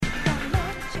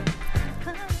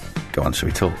Go on, shall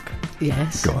we talk?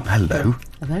 Yes. Go on, hello.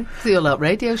 Hello. It's the All Out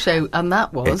Radio Show, and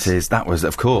that was... That was,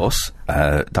 of course,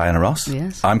 Diana Ross.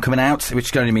 Yes. I'm coming out,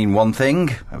 which can only mean one thing,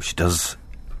 which she does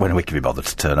when we can be bothered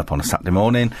to turn up on a Saturday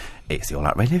morning. It's the All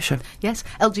Out Radio Show. Yes,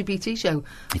 LGBT show.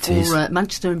 It for, is.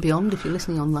 Manchester and beyond, if you're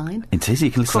listening online. It is,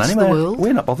 you can listen Across anywhere. the world.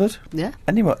 We're not bothered. Yeah.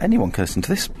 Anyone can listen to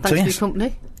this. Thanks so, for yes. your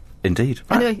company. Indeed.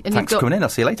 Right. Anyway, and thanks you've for coming in. I'll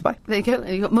see you later. Bye. There you go. And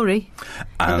you've got Murray.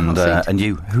 And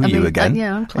you. Who are you again?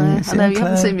 Yeah, I'm Claire. I know, you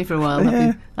haven't seen me for a while, have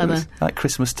you? It was like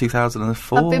Christmas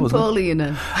 2004, I've been wasn't poorly, you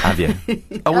know. Have you?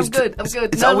 I'm good.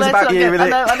 It's always about you, isn't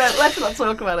it? I know. Let's not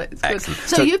talk about it. It's good.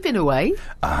 So you've been away.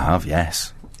 I have,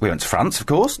 yes. We went to France, of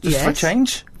course, just for a Yes.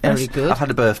 change. Very Yes. good. I've had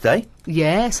a birthday.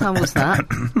 Yes, how was that?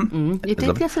 You did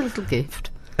lovely. get a little gift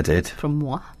I did. from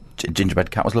moi. Gingerbread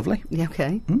cat was lovely. Yeah,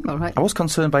 okay. All right. I was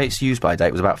concerned by its use-by date.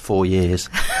 It was about 4 years.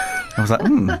 I was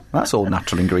like, that's all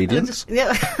natural ingredients.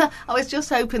 Yeah, I was just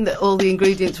hoping that all the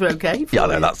ingredients were okay. For Yeah, I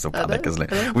know, you. that's the panic,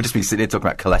 isn't I know. it? We've just been sitting here talking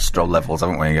about cholesterol levels,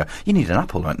 haven't we? And you go, you need an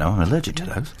apple, right? No, I'm allergic to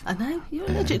those. I know. You're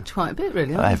allergic to quite a bit,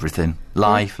 really. Aren't you? Everything.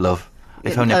 Life, love.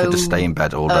 If only I could just stay in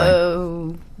bed all day.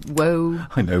 Oh, whoa.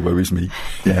 I know, woe is me.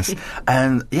 Yes.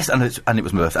 and it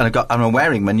was my birthday. And I'm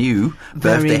wearing my new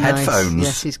birthday Very nice. headphones.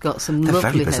 Yes, he's got some They're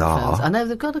lovely very bizarre. headphones. I know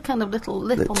they've got a kind of little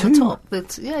lip They're on too- the top.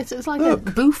 It's like Look.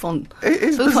 a booth on. It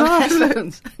is booth bizarre, on isn't it?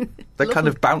 headphones. They're kind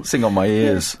of bouncing on my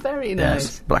ears. Very Yes.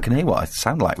 nice. But I can hear what I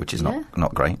sound like, which is Yeah.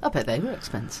 not great. I bet they were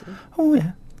expensive. Oh,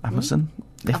 yeah. Amazon.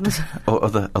 You have to- Amazon. or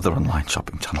other online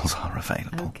shopping channels are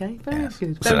available. Okay, very Yes.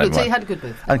 good. So Very good. So anyway. you had a good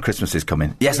birthday. And Christmas is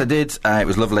coming. Yes, I did. It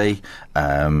was lovely.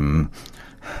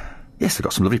 Yes, I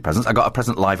got some lovely presents. I got a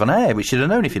present live on air, which you'd have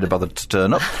known if you'd have bothered to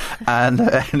turn up. and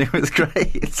it was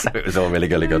great. So it was all really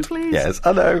Very good. pleased. Yes,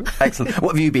 I know. Excellent.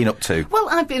 What have you been up to? Well,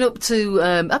 I've been up to.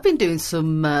 I've been doing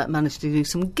some. Managed to do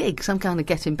some gigs. I'm kind of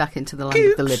getting back into the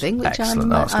land of the living, which Excellent. I'm.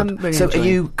 That's I'm good. really so enjoying. are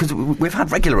you? Because we've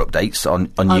had regular updates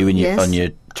on you and yes. on your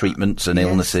treatments and Yes.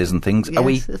 illnesses and things. Yes, are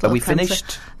there's a we lot of cancer.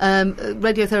 finished?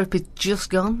 Radiotherapy's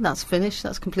just gone. That's finished.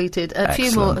 That's completed. A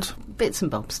few more Excellent. bits and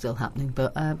bobs still happening,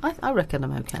 but I reckon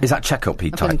I'm okay. Is that check-up-y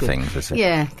I'm feeling type good. things? Is it?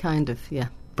 Yeah, kind of. Yeah.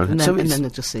 Brilliant. And So then, it's- they'll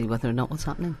just see whether or not what's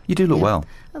happening. You do look Yeah. well.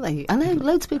 Oh, I know.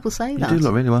 Loads of people say You that. do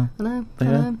look really well. I know. Yeah,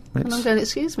 I know. And it's- I'm going,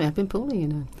 excuse me, I've been poorly, you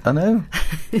know. I know.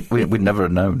 We'd never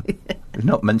have known. We've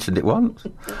not mentioned it once.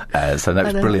 So that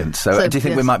was know. brilliant. So do you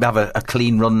think we yes. might have a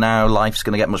clean run now? Life's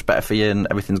going to get much better for you and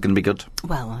everything's going to be good?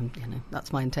 Well,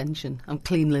 that's my intention. I'm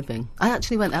clean living. I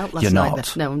actually went out last You're night.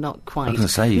 not? No, I'm not quite. I was gonna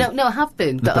say, No, I have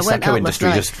been. The But I went Prosecco out industry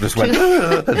last night. just went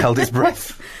and held its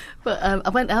breath. But I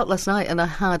went out last night and I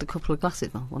had a couple of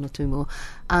glasses, well, one or two more,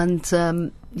 and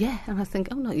and I think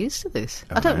I'm not used to this.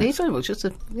 I don't right. need very much, just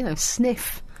a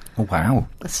sniff. Oh, wow.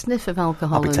 A sniff of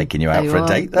alcohol. I'll be and taking you out there for a are.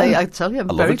 date then. I tell you, I'm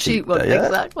I a love very a cheap cheap one. date, yeah.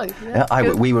 Exactly.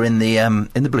 Yeah, we were in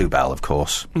the Bluebell, of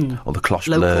course, or the Cloche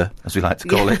Local. Bleu, as we like to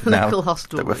call Yeah, it now. local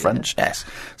hostel, That we're French, yes.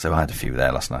 So I had a few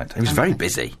there last night. It was very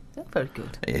busy. Yeah, very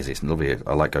good. It is. It's lovely.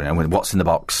 I like going. And with What's in the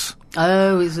Box,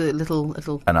 Oh, it's a little.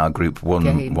 and our group won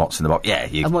Game. What's in the Box. Yeah,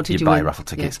 And what did you buy win? raffle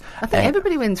tickets. Yeah. I think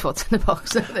everybody wins what's in the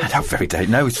box. Don't they? I don't very don't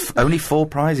know. It's only 4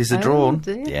 prizes are Oh, drawn.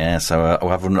 dear. Yeah, so we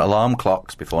have run alarm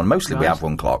clocks before, and mostly we Right. have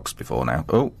won clocks before now.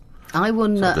 Oh, I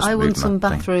won. So I've just I won moved my some thing.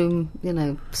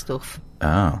 bathroom, stuff.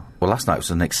 well, last night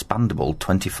was an expandable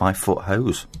 25-foot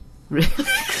hose. Really,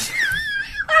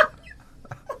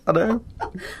 I know.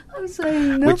 I'm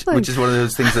saying nothing. Which is one of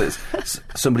those things that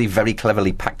somebody very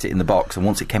cleverly packed it in the box, and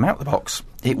once it came out of the box,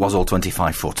 it was all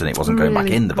 25 foot, and it wasn't going back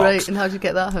Really in the great. box. And how did you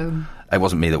get that home? It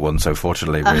wasn't me that won, so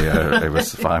fortunately it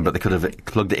was fine. But they could have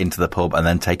plugged it into the pub and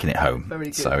then taken it home. Very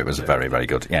good. So it was very, very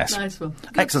good. Yes. Nice one.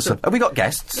 Good Excellent stuff. stuff. Have we got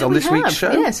guests Yeah, on we this week's have.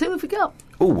 show? Yes, who have we got?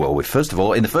 Oh, well, first of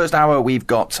all, in the first hour, we've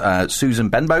got Susan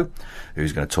Benbow,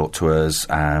 who's going to talk to us.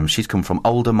 She's come from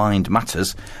Older Mind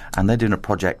Matters, and they're doing a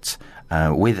project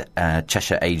with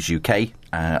Cheshire Age UK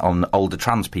on older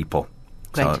trans people.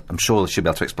 Great. So I'm sure she'll be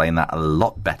able to explain that a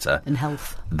lot better And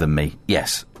health. than me.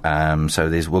 Yes. So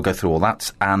we'll go through all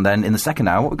that. And then in the second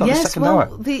hour, what we've got in the second well,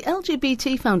 hour? the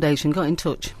LGBT Foundation got in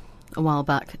touch a while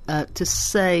back to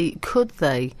say, could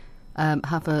they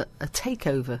have a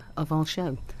takeover of our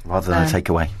show? Rather than a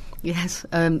takeaway. Yes.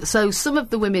 So some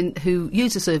of the women who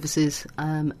use the services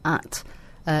at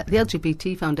the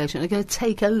LGBT Foundation are going to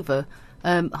take over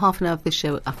half an hour of this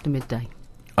show after midday.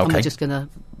 And Okay. we're just going to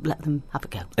let them have a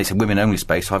go. It's a women-only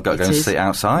space, so I've got to go It and is. sit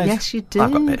outside. Yes, you do.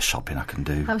 I've got a bit of shopping I can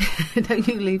do. Don't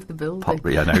you leave the building?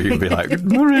 Probably, I know, you'd be like,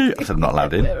 Murray. I said, I'm not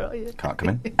allowed in. Where are you? Can't come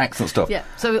in. Excellent stuff. Yeah,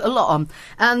 so a lot on.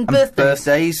 And And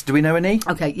birthdays. do we know any?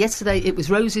 Okay, yesterday it was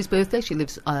Rose's birthday. She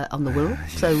lives on the Wirral,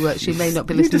 so she may not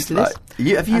be listening to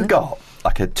this. Have you got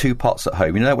like a 2 pots at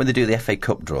home. You know when they do the FA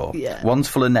Cup draw? Yeah. One's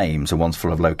full of names and one's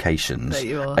full of locations. There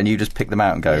you are. And you just pick them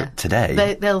out and go,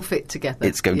 today They'll fit together.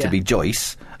 it's going to be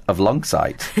Joyce of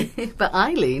Longsight. But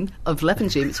Eileen of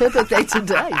Levenshulme, it's her birthday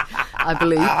today, I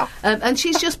believe, and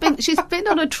she's been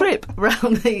on a trip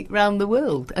round the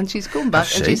world, and she's come back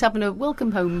Has and she? she's having a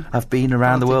welcome home I've been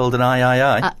around the world and I.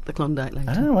 at the Klondike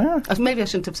later. Oh, wow. Maybe I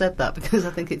shouldn't have said that because I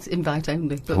think it's invite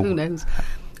only, but who knows?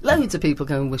 Loads of people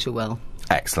go and wish her well.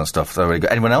 Excellent stuff. So, very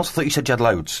good. Anyone else? I thought you said you had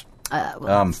loads.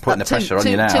 Well, Putting the pressure on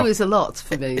you now. 2 is a lot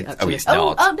for me, actually. it's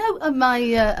not. Oh, no,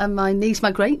 and my niece,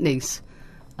 my great niece,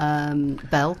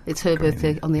 Belle, it's her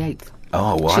birthday on the 8th.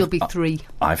 Oh, well. She'll be 3.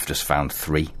 I've just found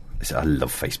 3. I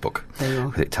love Facebook. There you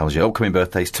are. 'Cause it tells you upcoming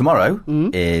birthdays. Tomorrow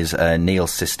is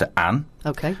Neil's sister Anne.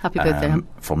 Okay, happy birthday, Anne.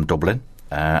 From Dublin.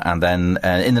 And then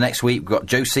in the next week, we've got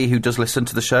Josie, who does listen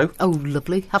to the show. Oh,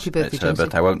 lovely. Happy birthday, It's her Josie.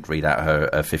 birthday. I won't read out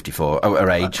her 54, her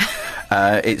age.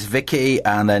 It's Vicky,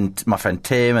 and then my friend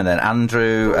Tim, and then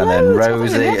Andrew, and then Loads,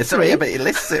 Rosie. haven't we? Sorry, yeah, but it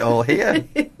lists it all here.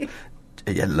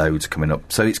 Yeah, loads coming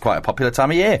up. So it's quite a popular time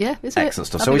of year. Yeah, is it? Excellent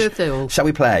stuff. Happy So birthday, all. shall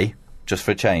we play, just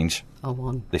for a change? Oh,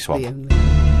 one. This one. The only.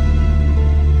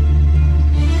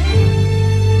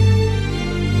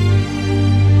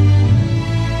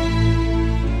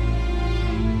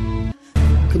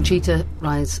 Conchita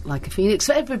rise like a phoenix.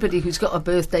 For everybody who's got a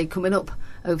birthday coming up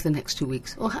over the next 2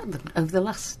 weeks, or had them over the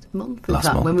last month, in Last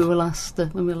fact, month. when we were last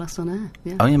on air.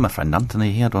 Yeah. Oh, yeah, my friend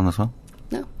Anthony, he had one as well.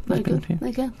 No, very good. Yeah. There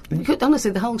you go. You could,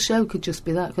 honestly, the whole show could just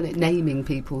be that, couldn't it? Naming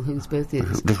people whose birthday it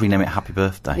is. Just rename it Happy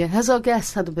Birthday. Yeah, has our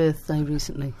guest had a birthday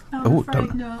recently? I'm Oh, afraid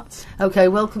don't- not. Okay,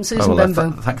 welcome, Susan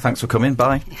Benbow. Thanks for coming.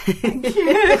 Bye.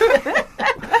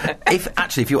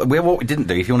 What we didn't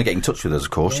do, if you want to get in touch with us,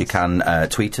 of course, you can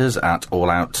tweet us at All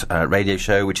Out Radio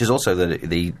Show, which is also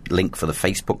the link for the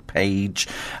Facebook page,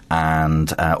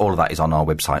 and all of that is on our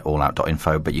website,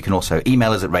 allout.info. But you can also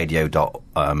email us at radio.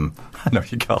 No,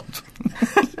 you can't.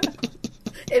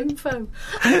 Info.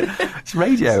 It's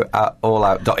radio at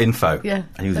allout.info. Yeah,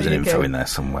 I knew there was there an you info go. in there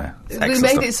somewhere. It's We excellent made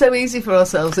stuff. it so easy for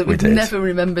ourselves that We we've did. never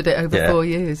remembered it over 4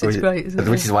 years. It's great, isn't it?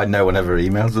 Which is why no one ever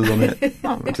emails us on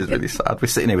it, which is really sad. We're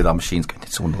sitting here with our machines going,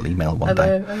 someone will email one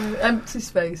day. Empty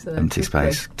space there. Empty It's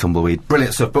space, tumbleweed,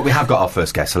 brilliant stuff. But we have got our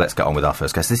first guest, so let's get on with our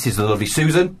first guest. This is the lovely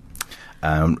Susan.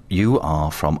 You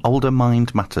are from Older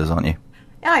Mind Matters, aren't you?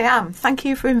 I am. Thank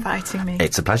you for inviting me.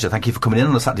 It's a pleasure. Thank you for coming in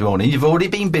on a Saturday morning. You've already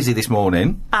been busy this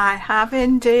morning. I have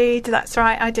indeed. That's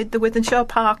right. I did the Withenshaw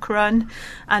Park run,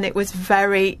 and it was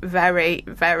very, very,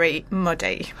 very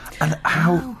muddy. And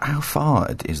how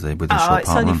far is the Withenshaw Oh, Park it's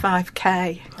only run?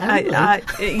 5k.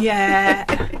 really?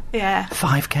 Yeah.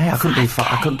 5k? I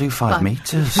couldn't do 5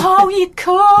 metres. Oh, you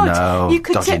could. No, you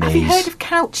could. dodgy Have you knees. heard of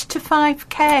Couch to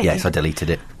 5k? Yes, I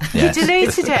deleted it. You Yes.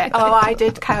 deleted it? Oh, I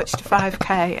did Couch to 5k,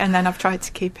 and then I've tried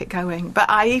to keep it going. But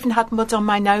I even had mud on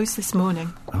my nose this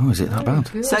morning, Oh, is it that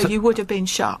bad? so you would have been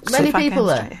shocked. Many if I people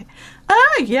came there? straight.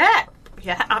 Oh, yeah.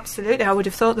 Yeah, absolutely. I would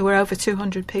have thought there were over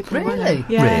 200 people. Really? weren't there?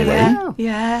 Yeah, Really? yeah, Wow.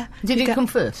 yeah. Did you come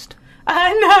first?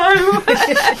 I know.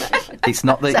 It's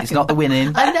not the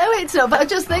winning. I know it's not, but I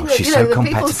just think Oh, that, she's you know, so the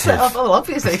people set competitive. off. Oh,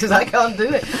 obviously, because I can't do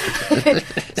it.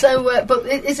 So, but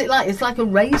is it like it's like a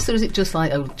race, or is it just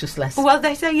like just less? Well,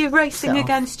 they say you're racing Self.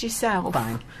 against yourself.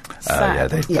 Fine. So, Yeah,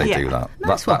 they yeah. do that.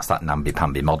 Nice That's that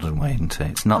namby-pamby modern way, isn't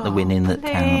it? It's not the Oh, winning that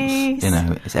please. counts. You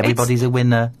know, it's everybody's a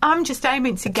winner. I'm just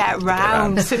aiming to get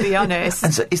round, to be honest.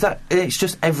 And so it's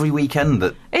just every weekend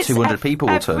that 200 people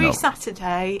will turn every up.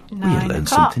 Saturday, Well, you 9 learn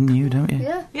o'clock. something new, don't you?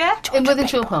 Yeah. Yeah. In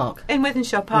Withenshaw Park. In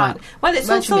Withenshaw Park. Right. Well, it's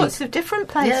Where'd all you sorts meet? of different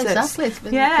places. Yeah,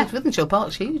 exactly. Yeah. Withenshaw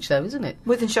Park's huge, though, isn't it?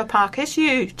 Withenshaw Park is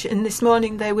huge, and this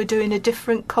morning they were doing a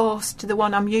different course to the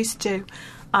one I'm used to,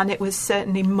 and it was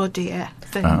certainly muddier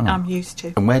than I'm used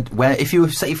to. And where if you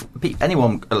say if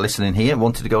anyone listening here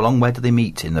wanted to go along, where do they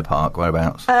meet in the park?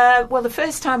 Whereabouts? Well, the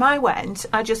first time I went,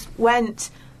 I just went,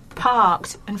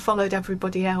 parked, and followed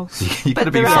everybody else. You could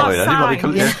have been there are following anybody,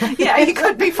 couldn't you? signs. Yeah, you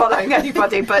could be following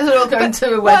anybody, but They're all going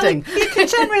to a well, wedding. you can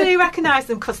generally recognise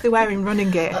them because they're wearing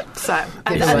running gear. So,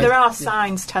 and Yeah. there are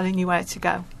signs telling you where to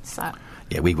go. So.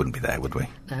 Yeah, we wouldn't be there, would we?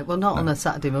 Well, not on a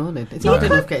Saturday morning. It's You hard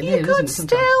enough could, getting you here, isn't could it?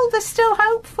 sometimes? there's still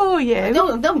hope for you.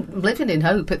 I'm living in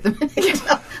hope at the minute.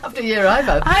 After a year I've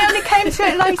had. I only came to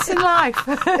it late in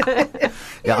life.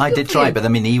 Yeah, I did try it, but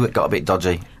then my knee got a bit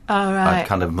dodgy. Oh, right. I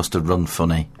kind of must have run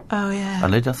funny. Oh, yeah.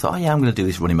 And I thought, I'm going to do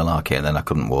this running malarkey, and then I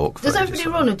couldn't walk. Does everybody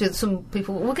run, or do some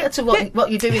people... We'll get to what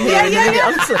you're doing here in a minute.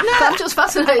 No. I'm just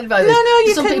fascinated by this. No,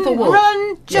 you some can people walk.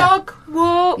 run, jog,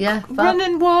 walk, Yeah, run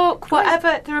and walk,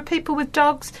 whatever. There are people with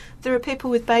dogs. There are people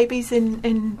with babies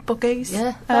in buggies.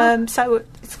 Yeah. So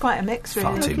it's quite a mix, really.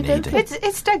 Far too Okay, needy.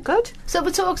 It's dead good. So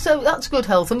that's good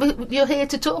health, and you're here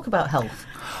to talk about health.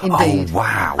 Indeed. Oh,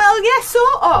 wow. Well, yeah,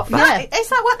 sort of. Yeah. Is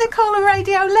that what they call a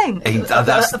radio link?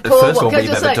 That's A the poor first one Can I we've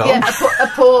just ever say, done. Yeah, a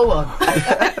poor one.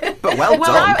 But well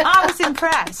Well, done. I was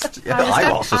impressed. Yeah,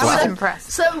 I was as I was well. impressed.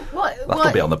 So That'll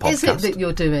what be on the is it podcast. that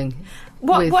you're doing?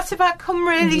 What have I come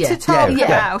really Yeah. to talk Yeah.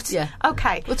 about? Yeah.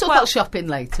 Okay. We'll talk about shopping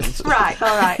later. and stuff. Right,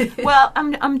 all right. Well,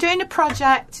 I'm doing a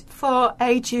project for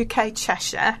Age UK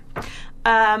Cheshire,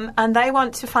 and they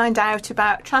want to find out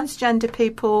about transgender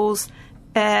people's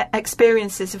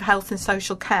experiences of health and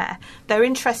social care. They're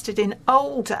interested in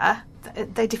older.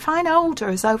 They define older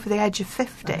as over the age of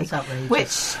 50, That's outrageous. which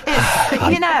is, a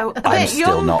I'm bit still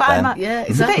young not by then. my Yeah,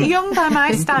 it's a bit exactly. young by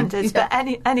my standards. Yeah.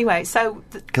 But anyway, so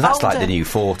Because that's like the older- new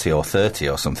 40 or 30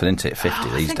 or something, isn't it? 50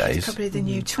 I these think days. It's probably the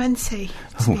new 20.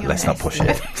 to Ooh, be let's not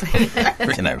honest. push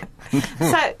it. You know,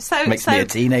 So makes me a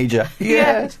teenager.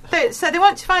 Yeah. So they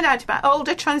want to find out about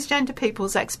older transgender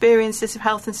people's experiences of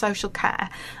health and social care,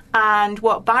 and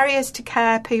what barriers to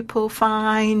care people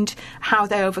find, how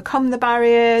they overcome the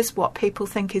barriers, what people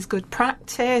think is good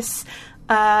practice.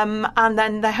 And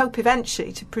then they hope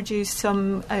eventually to produce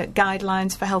some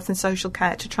guidelines for health and social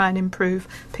care to try and improve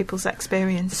people's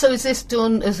experience. So is this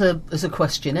done as a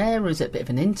questionnaire, or is it a bit of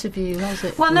an interview? How's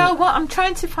it? Well, no, what I'm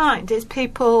trying to find is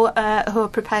people who are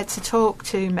prepared to talk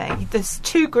to me. There's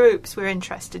two groups we're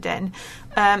interested in,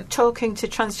 talking to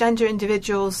transgender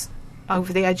individuals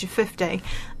over the age of 50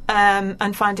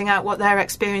 and finding out what their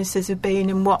experiences have been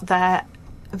and what their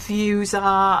views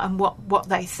are and what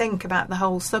they think about the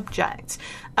whole subject.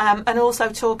 And also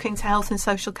talking to health and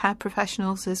social care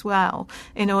professionals as well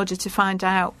in order to find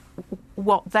out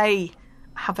what they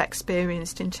have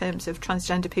experienced in terms of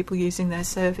transgender people using their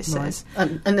services.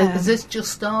 Right. And has this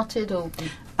just started, or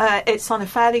It's on a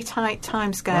fairly tight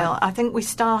timescale. Right. I think we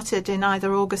started in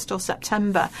either August or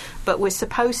September, but we're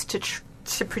supposed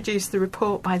to produce the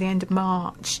report by the end of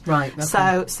March. Right, okay.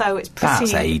 So it's pretty...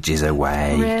 That's ages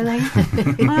away. Really?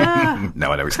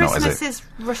 No, I know it's not, is Christmas it? is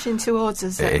rushing towards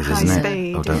us It at is, high isn't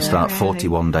speed. it? Oh, don't isn't start it,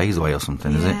 41 days away or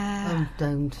something, is it? Yeah.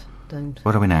 don't.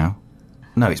 What are we now?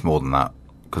 No, it's more than that,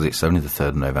 because it's only the 3rd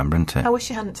of November, isn't it? I wish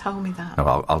you hadn't told me that.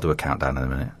 Oh, I'll do a countdown in a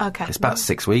minute. Okay. It's about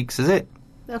 6 weeks, is it?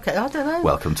 Okay, I don't know.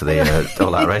 Welcome to the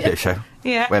All Out Radio Show.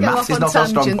 Yeah. Where Go maths off is on not our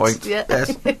strong tangents, point. yeah.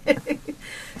 Yes.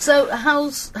 So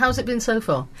how's it been so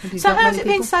far? Have you So got how's many it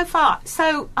been people? so far?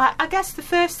 So I guess the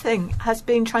first thing has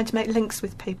been trying to make links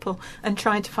with people and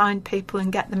trying to find people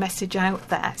and get the message out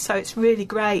there. So it's really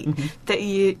great that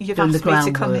you've Doing the asked me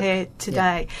to come groundwork. here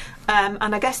today.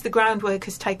 And I guess the groundwork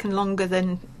has taken longer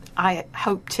than I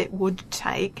hoped it would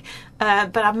take.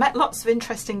 But I've met lots of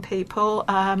interesting people.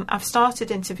 I've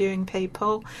started interviewing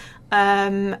people.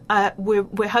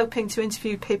 We're hoping to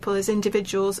interview people as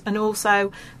individuals and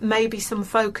also maybe some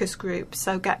focus groups,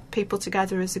 so get people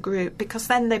together as a group, because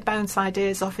then they bounce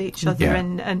ideas off each other Yeah.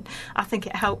 and I think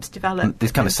it helps develop.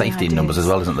 There's kind of those safety in numbers ideas. as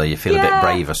well, isn't there? You feel a bit Yeah.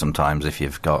 braver sometimes if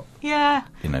you've got, Yeah.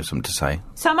 something to say.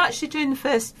 So I'm actually doing the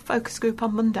first focus group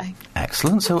on Monday.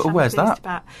 Excellent. So which I'm where's pleased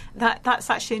that? about. That's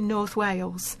actually in North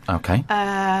Wales. Okay.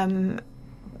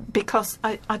 Because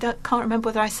I can't remember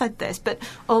whether I said this, but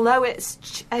although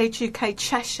it's Age UK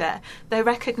Cheshire, they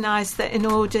recognise that in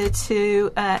order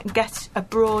to get a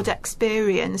broad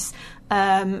experience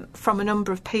from a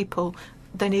number of people,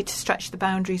 they need to stretch the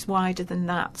boundaries wider than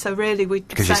that. So really,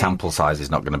 Because your sample size is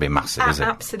not going to be massive, is it?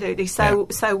 Absolutely. So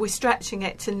we're stretching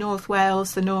it to North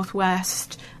Wales, the North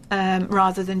West,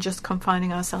 rather than just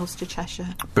confining ourselves to Cheshire.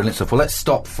 Brilliant stuff. Well, let's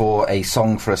stop for a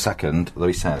song for a second. Though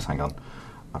he says, hang on,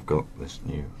 I've got this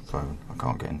new phone I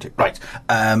can't get into. Right,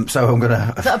 so I'm going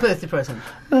to... Is that a birthday present?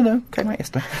 No, came out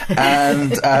yesterday.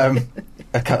 And,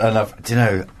 do you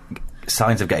know,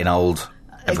 signs of getting old,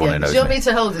 everyone who knows Do you want me. me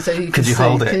to hold it so you can Could you see?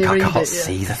 hold Can it? you I read can't it?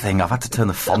 see the thing. I've had to turn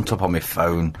the font up on my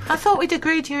phone I thought we'd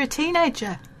agreed you're a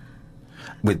teenager.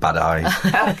 with bad eyes.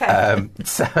 Okay.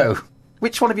 So,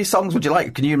 which one of your songs would you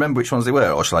like? Can you remember which ones they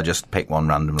were, or shall I just pick one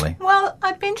randomly? Well,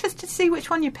 I'd be interested to see which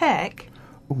one you pick.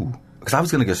 Ooh, because I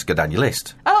was going to just go down your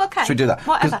list. Oh, okay. Should we do that? 'Cause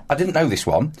Whatever. I didn't know this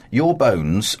one. Your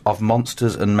Bones of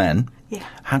Monsters and Men. Yeah.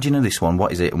 How do you know this one?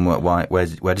 What is it, and why? Where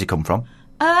did it come from?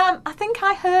 I think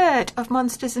I heard of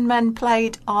Monsters and Men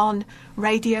played on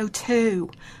Radio 2,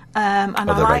 And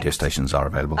Other I like radio stations are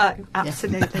available. Oh,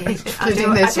 absolutely. I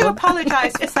Including this do one.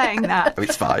 apologise for saying that. Oh,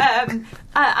 it's fine.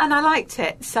 And I liked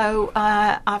it, so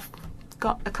I've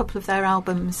got a couple of their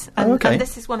albums, and, Oh, okay. and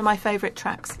this is one of my favourite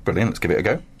tracks. Brilliant, let's give it a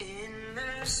go.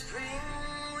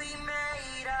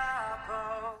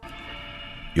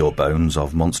 Your Bones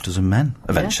of Monsters and Men,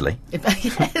 eventually.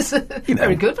 Yes. You know,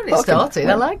 Very good when it welcome, started.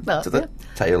 I like that. To the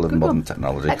tale of Good modern one.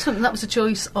 technology. Excellent. And that was a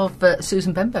choice of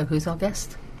Susan Benbow, who's our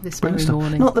guest this very Brilliant stuff.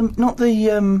 morning. Not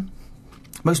the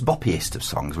most boppiest of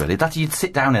songs, really. That you'd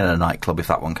sit down in a nightclub if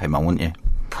that one came on, wouldn't you?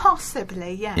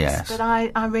 Possibly, yes. Yes. But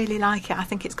I really like it. I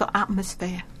think it's got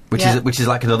atmosphere. Which is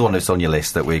like another one that's on your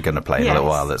list that we're going to play in a little Yes.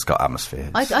 while that's got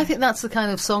atmosphere. I think that's the kind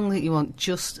of song that you want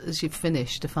just as you've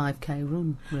finished a 5k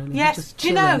run, really. Yes, Just do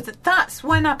you know chilling. that's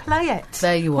when I play it?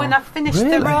 There you When are. I've finished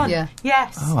Really? the run. Yeah.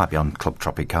 Yes. Oh, I'd be on Club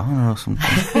Tropicana or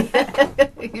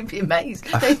something. You'd be amazed.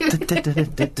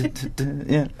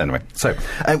 Yeah. Anyway, so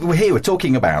we're here. We're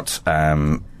talking about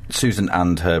Susan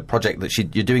and her project that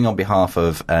you're doing on behalf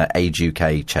of Age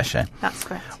UK Cheshire. That's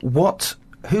correct.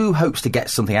 Who hopes to get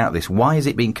something out of this? Why is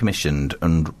it being commissioned,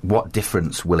 and what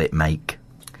difference will it make?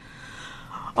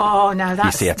 Oh, no,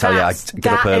 that's... see, I tell you, I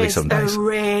get up early some days. That is a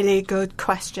really good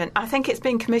question. I think it's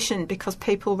been commissioned because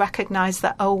people recognise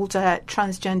that older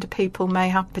transgender people may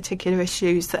have particular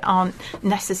issues that aren't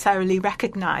necessarily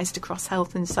recognised across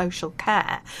health and social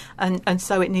care, and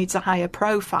so it needs a higher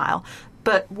profile.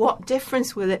 But what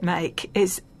difference will it make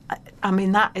is... I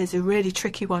mean, that is a really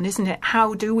tricky one, isn't it?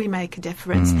 How do we make a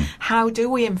difference? How do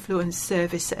we influence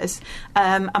services?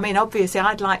 I mean, obviously,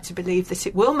 I'd like to believe that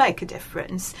it will make a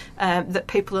difference, that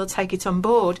people will take it on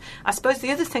board. I suppose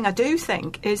the other thing I do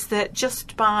think is that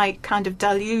just by kind of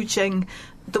deluging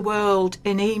the world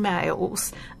in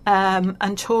emails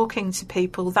and talking to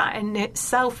people, that in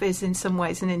itself is in some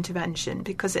ways an intervention,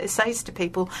 because it says to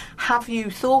people, have you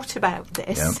thought about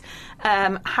this?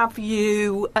 Have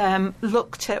you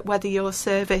looked at whether your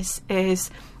service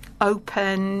is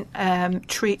open,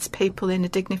 treats people in a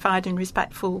dignified and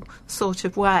respectful sort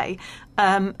of way?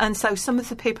 And so some of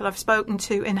the people I've spoken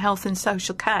to in health and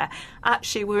social care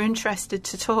actually were interested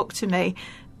to talk to me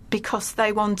because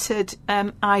they wanted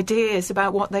ideas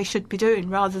about what they should be doing,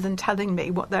 rather than telling me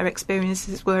what their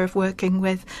experiences were of working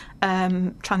with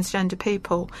transgender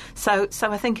people. So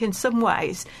I think in some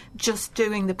ways just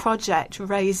doing the project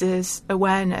raises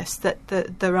awareness that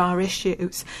there are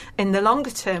issues. In the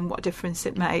longer term, what difference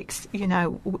it makes, you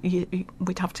know,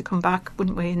 we'd have to come back,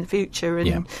 wouldn't we, in the future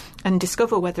and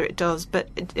discover whether it does. But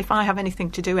if I have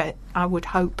anything to do it, I would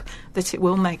hope that it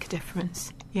will make a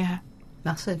difference. Yeah.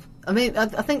 Massive. I mean, I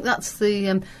think that's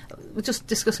the... we're just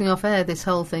discussing off air this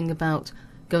whole thing about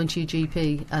going to your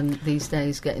GP and these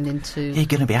days getting into... You're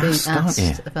going to be asked, aren't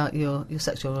you? about your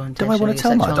sexual orientation. Do I want to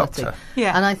tell my doctor?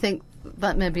 Yeah. And I think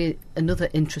that may be another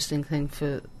interesting thing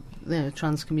for the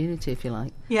trans community, if you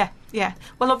like. Yeah, yeah.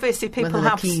 Well, obviously people Whether they're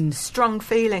have keen. strong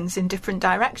feelings in different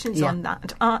directions on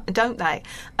that, don't they?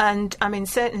 And, I mean,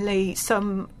 certainly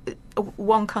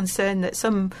one concern that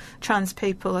some trans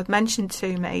people have mentioned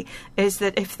to me is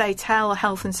that if they tell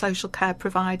health and social care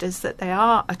providers that they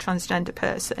are a transgender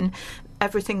person,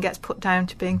 everything gets put down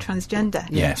to being transgender.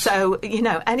 Yes. So, you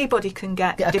know, anybody can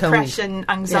get a depression,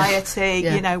 anxiety,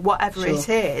 Yeah. you know, whatever it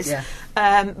Sure. is.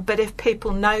 Yeah. But if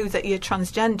people know that you're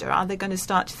transgender, are they going to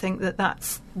start to think that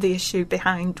that's the issue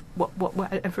behind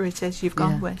whatever it is you've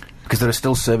gone with? Because there are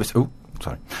still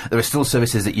there are still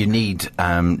services that you need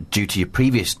due to your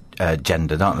previous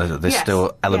gender, aren't there? There's Yes,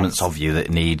 still elements yes. of you that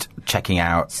need checking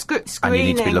out, Screening. and you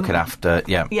need to be looking after.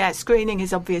 Yeah. Yeah, screening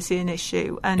is obviously an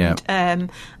issue,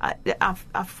 and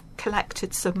I've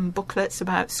collected some booklets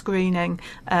about screening,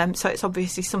 so it's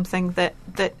obviously something that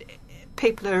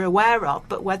people are aware of,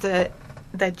 but whether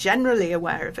they're generally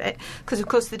aware of it, because of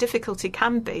course the difficulty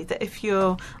can be that if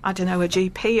you're, I don't know, a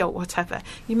GP or whatever,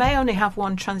 you may only have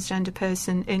one transgender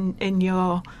person in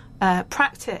your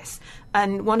practice.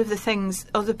 And one of the things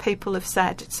other people have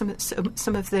said, some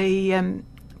of the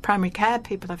primary care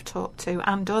people I've talked to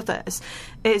and others,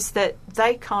 is that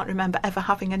they can't remember ever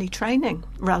having any training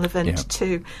relevant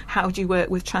to how do you work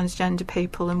with transgender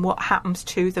people and what happens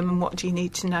to them and what do you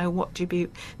need to know, what do you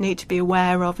need to be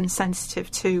aware of and sensitive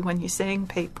to when you're seeing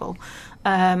people.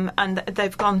 And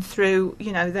they've gone through,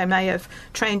 you know, they may have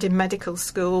trained in medical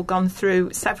school, gone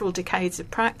through several decades of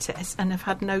practice and have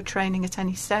had no training at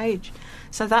any stage.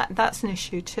 So that's an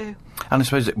issue too. And I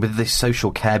suppose with this social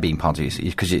care being part of it,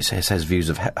 because it says views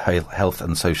of health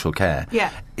and social care,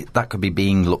 that could be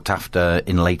being looked after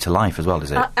in later life as well,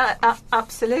 is it?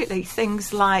 Absolutely.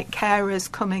 Things like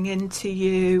carers coming into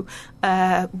you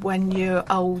when you're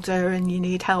older and you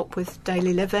need help with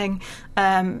daily living,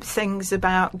 things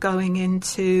about going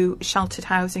into sheltered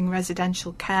housing,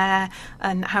 residential care,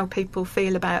 and how people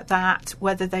feel about that,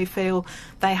 whether they feel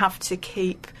they have to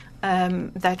keep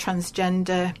their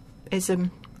transgenderism,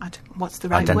 what's the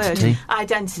right Identity. word?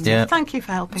 Identity. Yeah. Thank you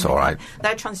for helping It's me. all right.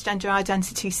 Their transgender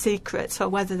identity secrets, or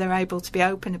whether they're able to be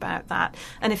open about that.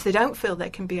 And if they don't feel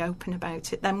they can be open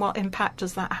about it, then what impact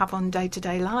does that have on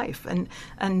day-to-day life and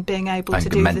being able to And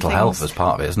do the mental things? health as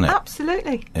part of it, isn't it?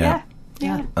 Absolutely. Yeah.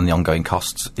 Yeah. And the ongoing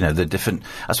costs, the different.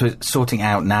 I suppose sorting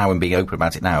out now and being open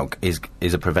about it now is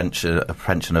a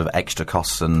prevention of extra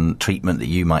costs and treatment that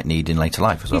you might need in later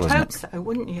life as well, You'd isn't hope it? so,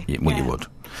 wouldn't you? Well, you would.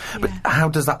 But Yeah. how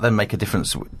does that then make a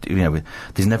difference?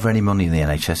 There's never any money in the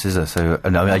NHS, is there? So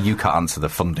no, you can't answer the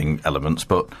funding elements,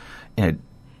 but I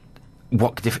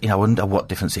wonder what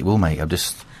difference it will make. But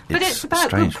it's about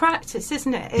strange. good practice,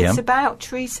 isn't it? It's about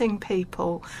treating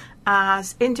people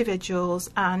as individuals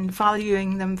and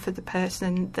valuing them for the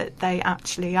person that they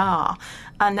actually are.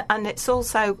 And it's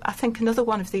also, I think, another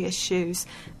one of the issues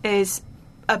is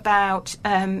about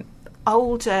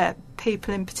older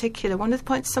people in particular. One of the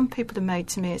points some people have made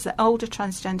to me is that older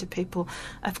transgender people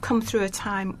have come through a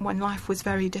time when life was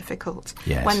very difficult,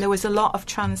 Yes. when there was a lot of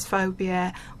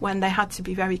transphobia, when they had to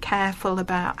be very careful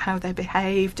about how they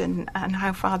behaved and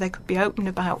how far they could be open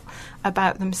about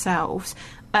themselves.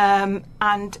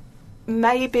 And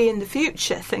maybe in the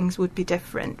future things would be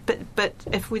different, but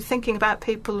if we're thinking about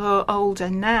people who are older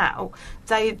now,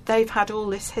 they've had all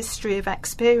this history of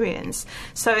experience,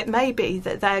 so it may be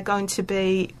that they're going to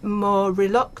be more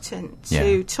reluctant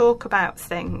to talk about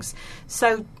things.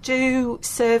 So do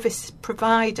service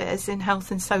providers in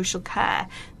health and social care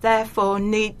therefore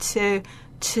need to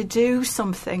do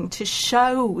something to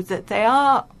show that they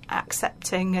are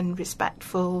accepting and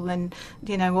respectful and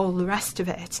all the rest of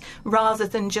it, rather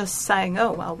than just saying,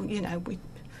 oh well,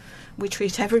 we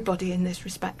treat everybody in this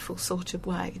respectful sort of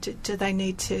way? Do they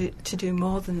need to do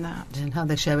more than that? And how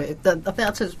they show it. I think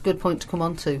that's a good point to come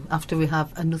on to after we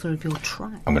have another of your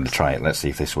tracks. I'm going to try it. Let's see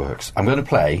if this works. I'm going to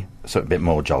play something a bit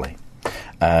more jolly.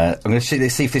 I'm going to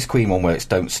see if this Queen one works.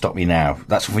 Don't Stop Me Now.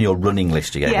 That's from your running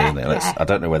list you get, isn't it? I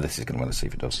don't know whether this is going to. Let's see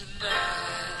if it does.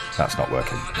 That's not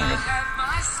working. Hang on.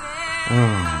 Oh,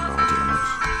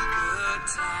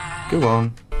 Lordy. Go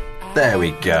on. There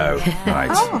we go.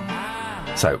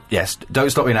 Right. So, yes, Don't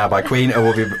Stop Me Now by Queen, and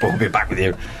we'll be back with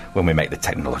you when we make the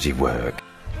technology work.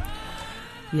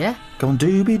 Yeah. Go on,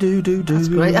 doobie-doo-doo-doo. That's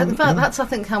great. In fact, that's, I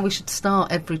think, how we should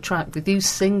start every track, with you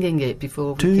singing it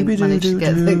before we can manage to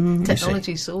get the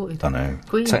technology sorted. I know.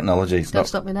 Queen. Technology Don't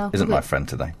Stop Me Now. Isn't my friend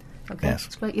today. Okay, Yes.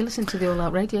 that's great. You listen to the All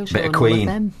Out Radio Show. Bit of and all Queen.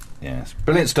 them. Yes,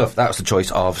 brilliant stuff. That was the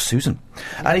choice of Susan.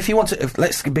 And if you want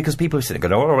to, because people are sitting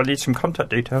going, oh, I need some contact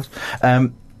details.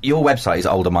 Your website is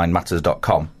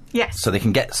oldermindmatters.com. Yes. So they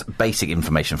can get basic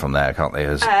information from there, can't they,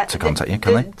 to contact you,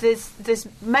 can they? There's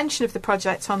mention of the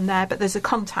project on there, but there's a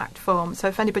contact form. So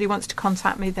if anybody wants to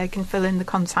contact me, they can fill in the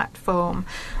contact form.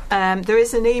 There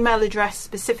is an email address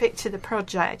specific to the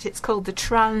project. It's called the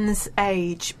Trans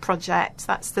Age Project.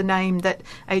 That's the name that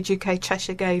Age UK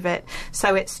Cheshire gave it.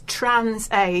 So it's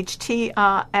transage,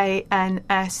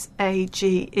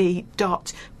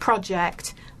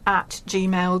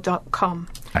 TRANSAGE.project@gmail.com.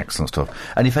 Excellent stuff.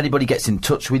 And if anybody gets in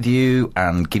touch with you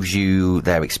and gives you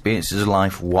their experiences of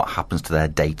life, what happens to their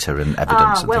data and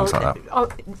evidence and things like that?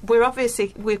 We're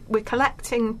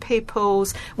collecting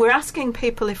we're asking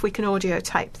people if we can audio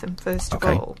tape them first of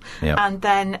all, and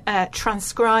then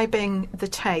transcribing the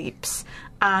tapes,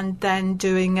 and then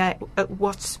doing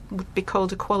what would be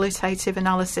called a qualitative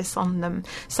analysis on them.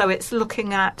 So it's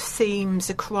looking at themes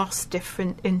across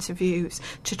different interviews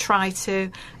to try to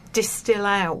distill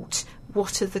out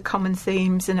what are the common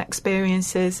themes and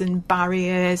experiences and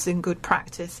barriers and good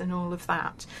practice and all of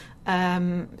that.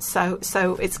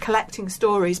 So it's collecting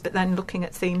stories, but then looking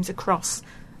at themes across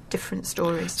different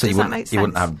stories. So Does that make sense? You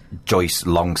wouldn't have Joyce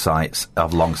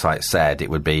Longsight said. It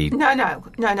would be No,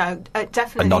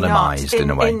 definitely anonymised not. in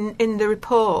a way. In the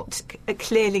report,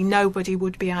 clearly nobody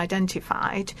would be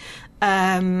identified.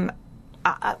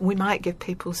 We might give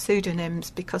people pseudonyms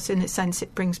because, in a sense,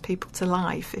 it brings people to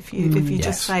life. If you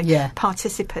just say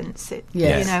participants,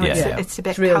 it's a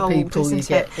bit real cold, people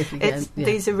isn't it?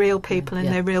 These are real people, and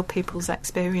they're real people's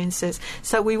experiences.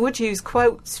 So we would use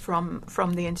quotes from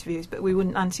the interviews, but we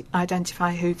wouldn't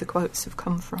identify who the quotes have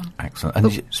come from. Excellent.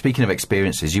 And speaking of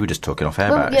experiences, you were just talking off air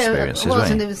about experiences,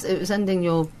 weren't you? It was ending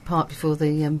your part before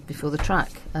the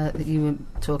track that you were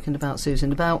talking about,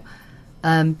 Susan, about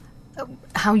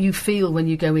how you feel when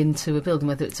you go into a building,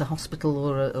 whether it's a hospital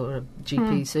or a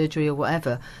GP surgery or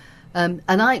whatever. And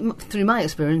I, through my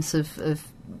experience of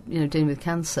dealing with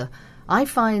cancer, I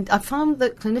found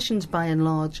that clinicians, by and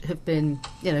large, have been,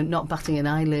 not batting an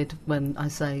eyelid when I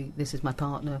say this is my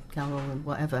partner, Carol, and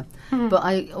whatever. But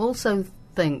I also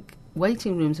think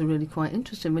waiting rooms are really quite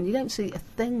interesting when you don't see a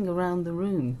thing around the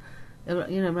room,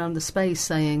 around the space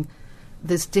saying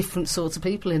there's different sorts of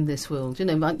people in this world.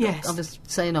 Yes. I was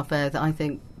saying off air that I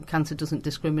think cancer doesn't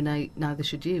discriminate, neither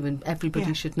should you, and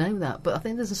everybody should know that. But I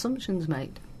think there's assumptions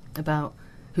made about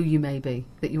who you may be,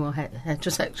 that you are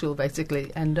heterosexual,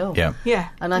 basically, end of. Yeah.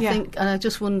 And I think, and I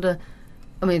just wonder,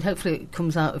 I mean, hopefully it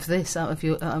comes out of this, out of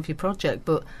your project,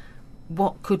 but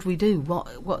what could we do?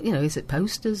 What is it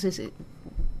posters? Is it,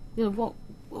 what?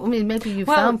 I mean, maybe you've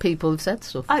found people who've said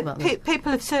stuff about this.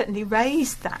 People have certainly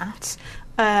raised that.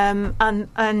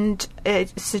 And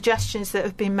suggestions that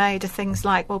have been made are things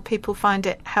like, well, people find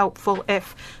it helpful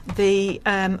if the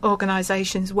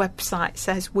organisation's website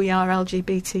says we are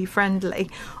LGBT friendly,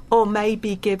 or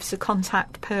maybe gives a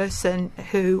contact person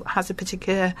who has a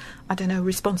particular,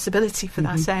 responsibility for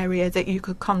that area that you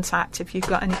could contact if you've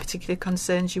got any particular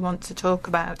concerns you want to talk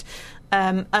about.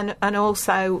 And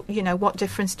also, what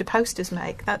difference do posters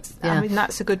make? That's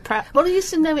a good prep. Well, I used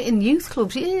to know it in youth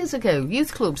clubs years ago.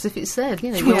 Youth clubs, if it said,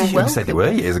 you're welcome. You said they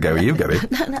were years ago. Were you going?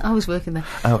 No, I was working there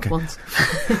once,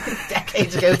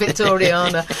 decades ago,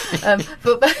 Victoriana.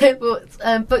 But it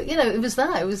was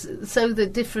that. It was so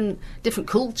that different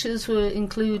cultures were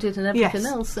included and everything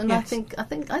else. And I think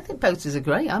posters are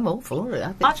great. I'm all for it.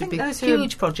 I think it should be a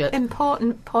huge project.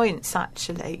 Important points,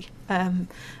 actually. And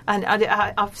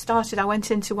I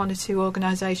went into one or two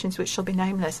organisations which shall be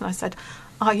nameless, and I said,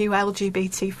 are you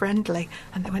LGBT friendly?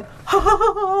 And they went,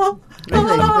 and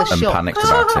panicked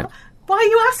about it. Why are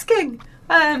you asking?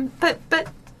 But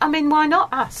I mean, why not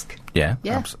ask? Yeah.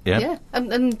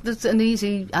 And there's an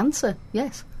easy answer,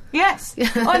 yes. Yes.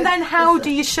 And then how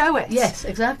do you show it? Yes,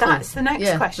 exactly. That's the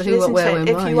next question, isn't it?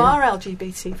 If you are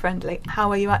LGBT friendly, how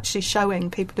are you actually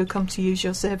showing people who come to use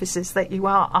your services that you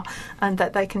are, and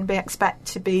that they can expect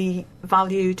to be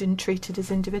valued and treated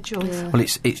as individuals? Yeah. Well,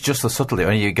 it's just the subtlety.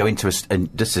 When you go into and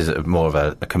this is more of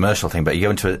a commercial thing, but you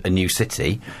go into a new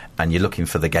city and you're looking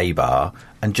for the gay bar,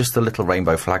 and just the little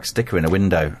rainbow flag sticker in a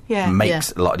window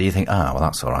makes a lot. Do you think, well,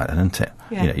 that's all right, then, isn't it?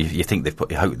 Yeah. You think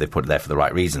you hope they've put it there for the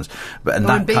right reasons, but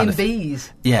B&Bs.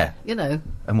 Yeah.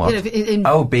 And what? B&B.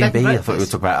 I thought we were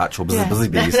talking about actual buzzy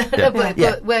bees.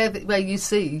 But where you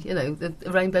see, the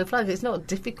rainbow flag, it's not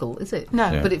difficult, is it?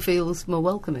 No. Yeah. But it feels more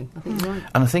welcoming. I think you're right.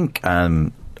 And I think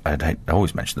I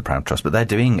always mention the Proud Trust, but they're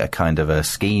doing a kind of a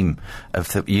scheme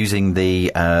of using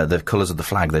the colours of the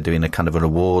flag. They're doing a kind of an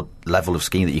award level of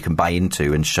scheme that you can buy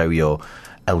into and show your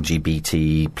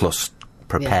LGBT plus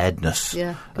preparedness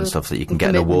and stuff, that you can get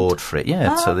an award for it.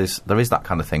 So there is that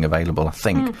kind of thing available, I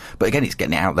think. But again, it's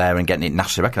getting it out there and getting it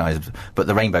nationally recognised. But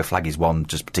the rainbow flag is one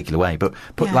just particular way. But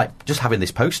just having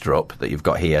this poster up that you've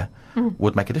got here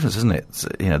would make a difference, isn't it? So,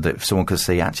 that if someone could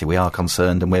see, actually, we are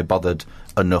concerned and we're bothered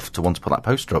enough to want to put that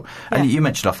poster up. And you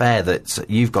mentioned off air that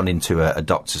you've gone into a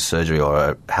doctor's surgery or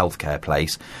a healthcare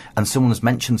place, and someone has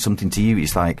mentioned something to you.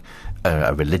 It's like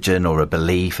a religion or a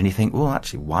belief, and you think, well,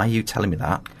 actually, why are you telling me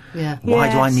that? Yeah. Why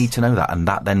do I need to know that? And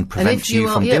that then prevents you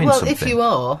from doing something.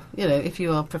 If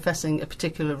you are professing a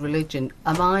particular religion,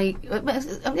 am I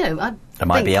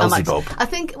Beelzebub? I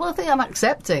think I'm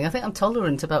accepting. I think I'm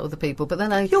tolerant about other people. But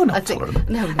then you're not tolerant.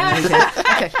 No.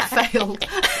 Okay, failed.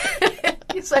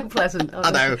 You're so pleasant.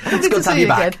 I know. It's good to have you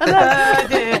back.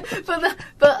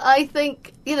 But I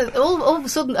think, all of a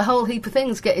sudden a whole heap of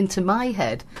things get into my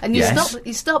head, and you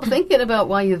stop thinking about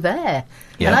why you're there.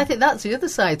 Yeah. And I think that's the other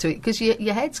side to it, because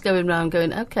your head's going round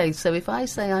going, okay, so if I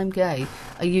say I'm gay,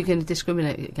 are you going to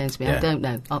discriminate against me? I don't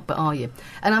know, but are you?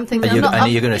 And I'm thinking, I'm there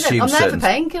for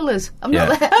painkillers. I'm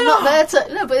not there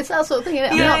to... No, but it's that sort of thing, isn't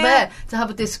it? I'm not there to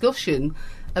have a discussion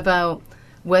about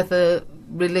whether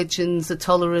religions are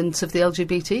tolerant of the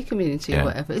LGBT community or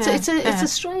whatever. It's a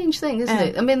strange thing, isn't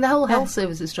it? I mean, the whole health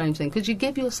service is a strange thing, because you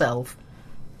give yourself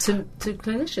to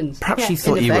clinicians. Perhaps you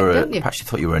thought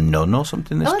you were a nun or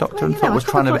something, this doctor, and was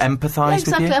trying to empathise with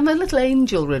you. Exactly. I'm a little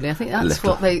angel, really. I think that's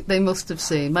what they must have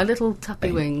seen. My little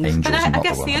tappy wings. But I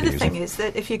guess the other thing is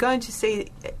that if you're going to see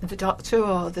the doctor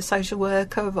or the social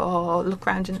worker or look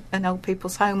around an old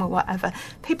people's home or whatever,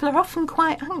 people are often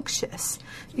quite anxious,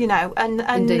 and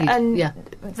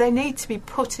they need to be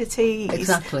put at ease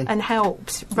and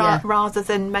helped rather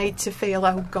than made to feel,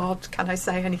 oh God, can I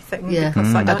say anything?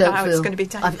 Because I don't know how it's going to be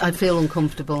taken. I'd feel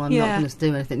uncomfortable. I'm not Yeah. going to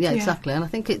do anything. Yeah, Yeah. exactly. And I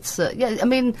think it's I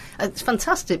mean, it's a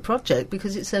fantastic project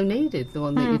because it's so needed. The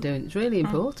one that you're doing, it's really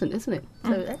important, isn't it?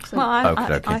 So excellent. Well,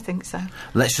 Okey-dokey. I think so.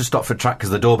 Let's just stop for a track because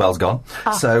the doorbell's gone.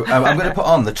 So I'm going to put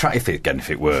on the track, if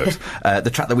it works, the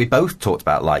track that we both talked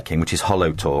about liking, which is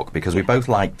Hollow Talk, because we both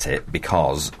liked it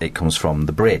because it comes from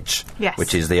The Bridge, Yes.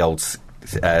 which is the old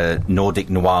Nordic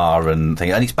noir and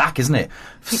thing. And it's back, isn't it?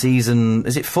 Season,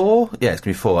 is it 4? Yeah, it's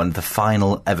going to be 4, and the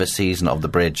final ever season of The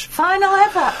Bridge. Final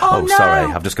ever. Oh, no.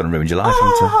 Sorry, I've just gone and ruined your life,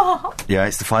 haven't I? Oh, Yeah,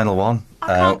 it's the final one I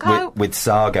can't go. with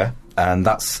Saga, and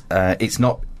that's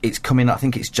it's coming. I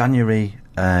think it's January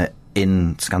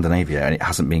in Scandinavia, and it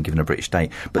hasn't been given a British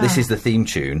date. But this is the theme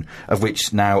tune of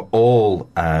which now all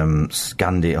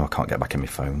Scandi. Oh, I can't get back in my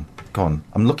phone. Go on,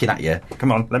 I'm looking at you.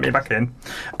 Come on, let me back in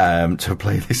to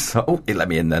play this song. Oh, it let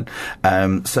me in then.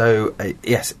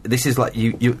 Yes, this is like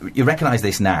you recognise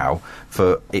this now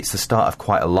for it's the start of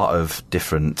quite a lot of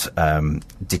different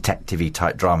detective-y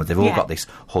type dramas. They've all Yeah. got this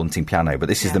haunting piano, but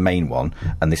this is Yeah. the main one,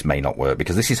 and this may not work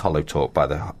because this is Hollow Talk by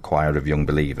the Choir of Young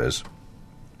Believers.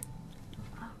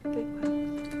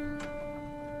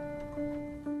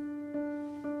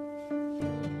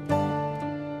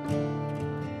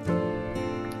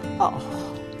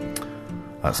 Oh.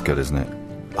 That's good, isn't it?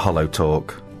 Hollow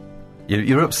Talk.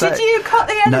 You're upset. Did you cut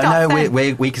the end off No, then?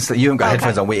 we can. You haven't got Okay.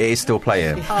 headphones on. It is still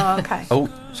playing. Oh, okay. Oh,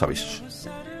 sorry. Shh.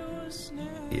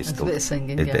 It is There's a still bit of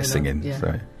singing It's a bit of going on, singing. yeah.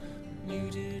 Sorry.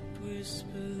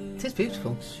 It is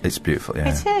beautiful. It's beautiful. Yeah.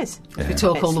 It is. Yeah. We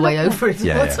talk all It's the way lovely. over it.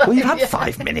 Yeah, yeah. Well, you've had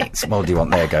 5 minutes. What do you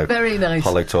want? There you go. Very nice.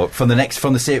 Hollow Talk from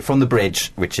the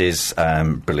Bridge, which is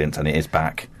brilliant, and it is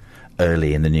back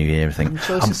early in the new year. I think.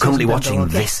 choice I'm of currently Susan watching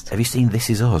Bendel, this. yes. Have you seen This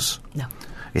Is Us? No.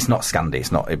 It's not Scandi,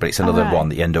 it's not, but it's another right. one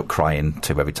that you end up crying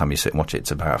to every time you sit and watch it.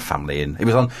 It's about a family, and it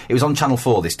was on Channel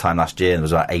 4 this time last year, and there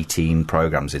was about 18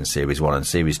 programmes in Series 1, and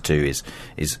Series 2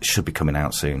 is should be coming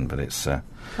out soon, but it's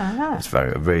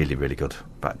really, really good,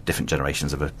 about different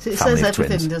generations of a So it family says of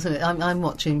everything, twins. doesn't it? I'm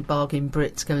watching Bargain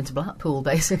Brits going to Blackpool,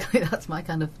 basically. That's my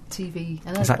kind of TV.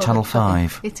 I know Is that it's Channel probably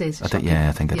 5? shocking. It is. I shocking.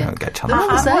 think I don't get Channel They're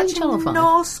all 5. the I'm same, watching Channel 5.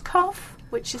 Norskov,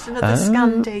 which is another Oh,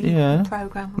 Scandi yeah.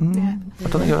 programme. Yeah. I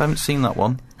don't think I haven't seen that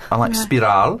one. I like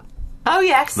Spiral, Oh,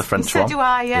 yes. the French so one. do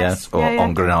I, yes. or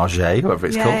Engrenage, whatever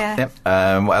it's Yeah, called. yeah.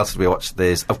 Yep. What else did we watch?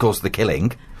 There's, of course, The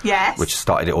Killing, Yes. which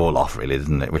started it all off, really,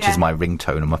 didn't it? Which is Yeah. my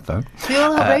ringtone on my phone. The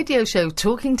All Out Radio Show,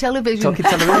 Talking Television. Talking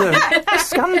television.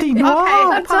 Scandi noir.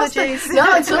 Okay, Fantastic. apologies.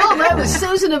 No, it's all there. It's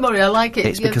Susan and Murray. I like it.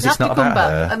 It's You because have it's not to come about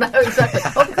back. her. I know, exactly.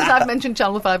 Or because I've mentioned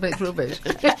Channel 5 and it's rubbish.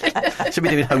 Should be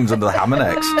doing Homes Under the Hammer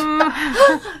next.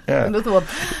 Yeah. Another one.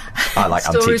 I like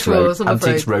Storage Wars, I'm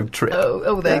Antiques afraid. Road Trip.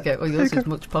 Oh, there you go. Oh, yours is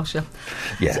much posher.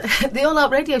 Yeah. The All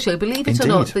Out Radio Show, believe it or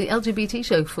not, Indeed. the LGBT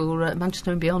show for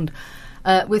Manchester and beyond,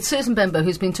 with Susan Benbow,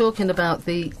 who's been talking about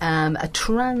the a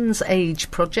trans age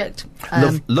project.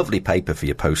 Lovely paper for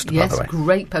your poster, Yes, by the way.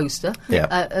 great poster.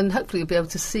 Yeah. And hopefully you'll be able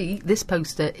to see this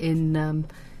poster in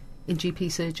GP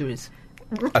surgeries.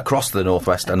 Across the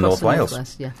Northwest and Across North the Wales.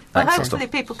 Northwest, yeah. Well, Excellent hopefully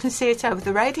stuff. people can see it over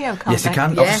the radio, can't Yes, they? you can,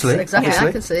 Yes, obviously. exactly. obviously,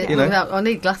 I can see it. you know. I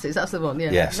need glasses. That's the one.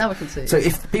 Yeah. Yes. Now I can see it. So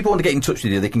if people want to get in touch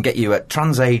with you, they can get you at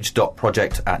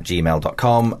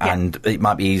transage.project@gmail.com, Yeah. and it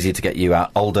might be easier to get you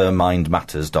at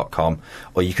oldermindmatters.com,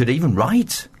 or you could even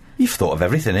write. You've thought of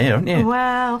everything here, haven't you?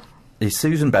 Well, Is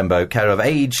Susan Benbow, care of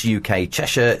Age UK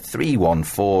Cheshire,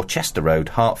 314 Chester Road,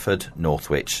 Hertford,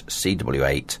 Northwich,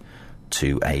 CW8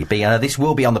 2AB. And this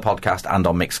will be on the podcast and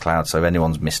on Mixcloud, so if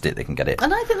anyone's missed it, they can get it.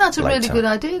 And I think that's a really later. good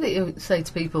idea that you say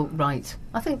to people, right.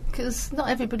 I think because not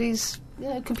everybody's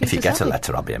computer If you get a savvy.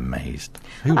 letter, I'll be amazed.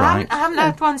 Who I writes? haven't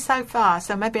had one so far,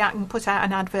 so maybe I can put out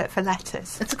an advert for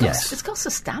letters. Yes. It's cost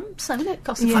a stamps, hasn't it? It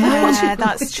costs Yeah,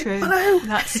 that's true.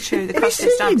 That's true. The Have you cost of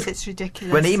stamps, seen? it's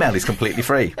ridiculous. When email is completely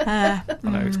free. I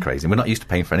know, it's crazy. We're not used to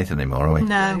paying for anything anymore, are we?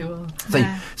 No.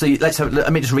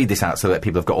 Let me just read this out so that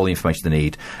people have got all the information they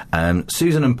need.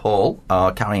 Susan and Paul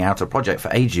are carrying out a project for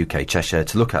Age UK Cheshire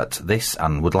to look at this,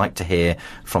 and would like to hear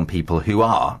from people who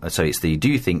are. So it's the do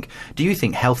you think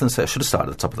health and social should have started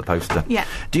at the top of the poster. Yeah.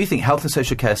 Do you think health and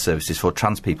social care services for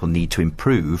trans people need to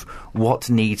improve? What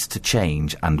needs to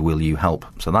change, and will you help?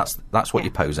 So that's what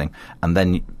you're posing, and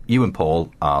then you and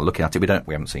Paul are looking at it. We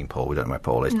haven't seen Paul. We don't know where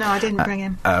Paul is. No, I didn't bring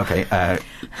him. Okay,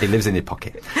 he lives in your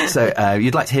pocket. So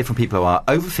you'd like to hear from people who are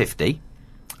over 50,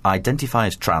 identify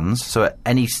as trans, so at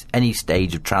any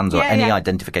stage of trans or any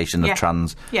identification of Yeah.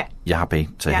 trans, Yeah. you're happy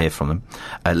to Yeah. hear from them.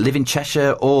 Live in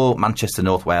Cheshire or Manchester,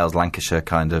 North Wales, Lancashire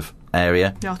kind of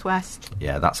area. Northwest.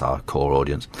 Yeah, that's our core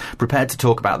audience. Prepared to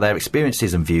talk about their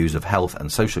experiences and views of health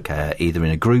and social care, either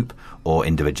in a group or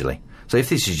individually. So if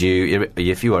this is you,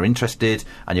 if you are interested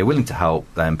and you're willing to help,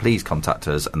 then please contact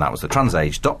us, and that was the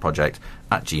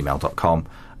transage.project@gmail.com,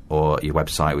 or your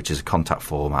website, which is a contact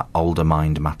form at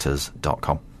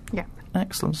oldermindmatters.com. Yeah.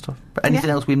 Excellent stuff. But anything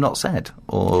else we've not said?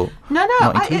 Or No.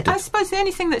 not included? I suppose the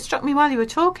only thing that struck me while you were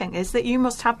talking is that you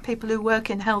must have people who work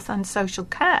in health and social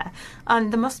care,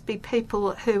 and there must be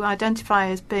people who identify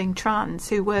as being trans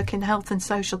who work in health and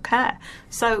social care.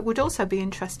 So it would also be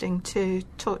interesting to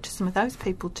talk to some of those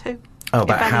people too. Oh,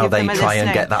 about how they try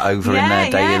and get that over in their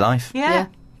daily life? Yeah.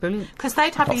 Brilliant. Because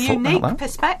they'd have a Not thought about unique that.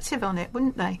 perspective on it,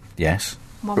 wouldn't they? Yes.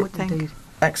 One would think. Indeed.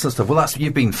 Excellent stuff. Well,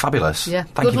 you've been fabulous. Yeah.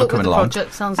 Thank Good you luck for with coming the along.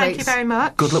 project. Sounds Thank like you very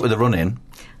much. Good luck with the run-in.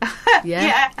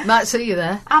 Yeah. Might see you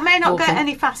there. I may not Walking. get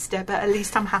any faster, but at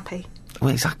least I'm happy.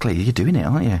 Well, exactly. You're doing it,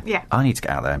 aren't you? Yeah. I need to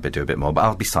get out there and do a bit more, but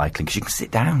I'll be cycling because you can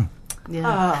sit down.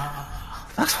 Yeah.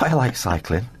 That's why I like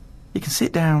cycling. You can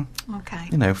sit down, Okay.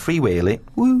 freewheel it,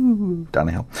 woo, down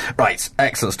the hill. Right,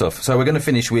 excellent stuff. So we're going to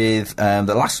finish with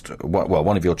the last,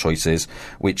 one of your choices,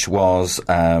 which was,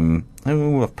 I've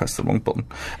pressed the wrong button,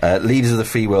 Leaders of the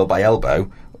Free World by Elbow,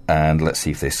 and let's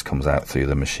see if this comes out through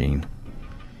the machine.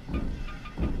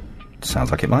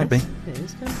 Sounds like it might be. It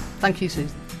is good. Thank you,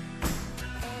 Susan.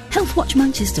 Healthwatch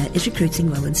Manchester is recruiting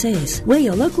volunteers. We're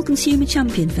your local consumer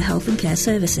champion for health and care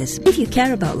services. If you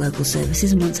care about local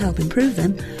services and want to help improve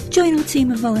them, join our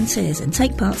team of volunteers and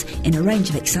take part in a range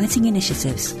of exciting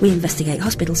initiatives. We investigate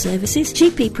hospital services,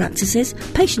 GP practices,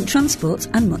 patient transport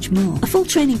and much more. A full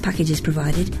training package is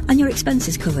provided and your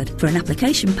expenses covered. For an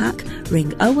application pack,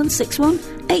 ring 0161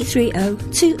 830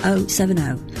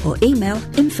 2070 or email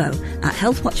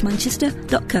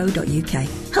info@healthwatchmanchester.co.uk.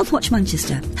 Healthwatch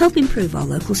Manchester. Help improve our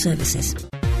local services.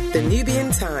 The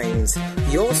Nubian Times,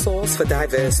 your source for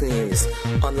diverse news.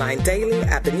 Online daily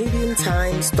at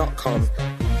thenubiantimes.com.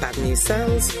 Bad news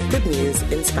sells, good news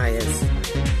inspires.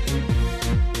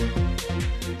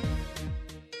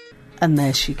 And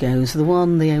there she goes, the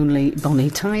one, the only Bonnie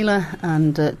Tyler,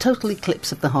 and Total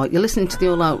Eclipse of the Heart. You're listening to the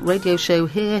All Out Radio Show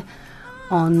here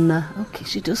on... okay,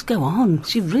 she does go on.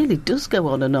 She really does go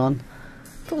on and on.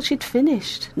 Thought she'd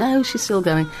finished. No, she's still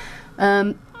going.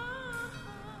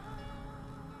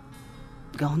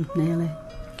 Gone, nearly.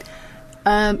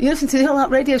 You're listening to the All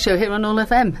Out Radio Show here on All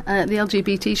FM, the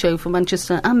LGBT show for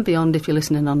Manchester and beyond if you're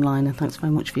listening online, and thanks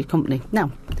very much for your company.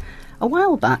 Now, a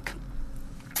while back,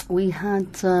 we had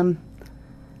a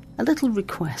little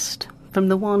request from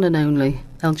the one and only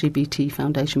LGBT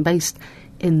Foundation based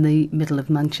in the middle of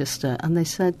Manchester, and they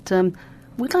said,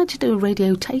 we'd like to do a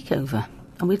radio takeover,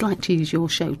 and we'd like to use your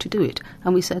show to do it.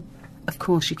 And we said, of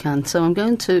course you can. So I'm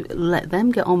going to let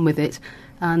them get on with it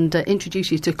and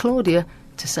introduce you to Claudia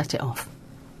to set it off.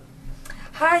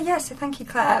 Hi, yes, so thank you,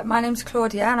 Claire. My name's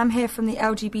Claudia and I'm here from the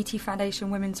LGBT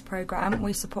Foundation Women's Programme.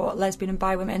 We support lesbian and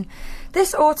bi women.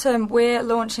 This autumn we're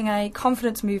launching a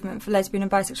confidence movement for lesbian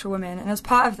and bisexual women, and as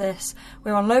part of this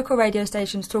we're on local radio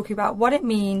stations talking about what it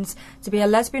means to be a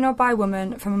lesbian or bi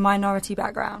woman from a minority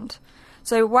background.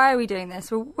 So why are we doing this?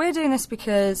 Well, we're doing this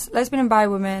because lesbian and bi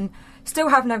women still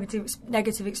have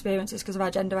negative experiences because of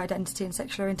our gender identity and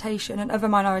sexual orientation and other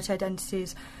minority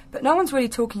identities, but no one's really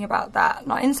talking about that,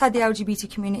 not inside the LGBT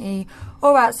community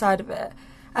or outside of it.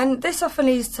 And this often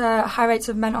leads to high rates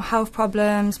of mental health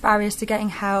problems, barriers to getting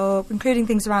help, including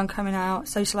things around coming out,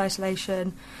 social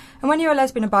isolation. And when you're a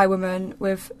lesbian or bi woman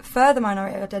with further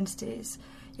minority identities,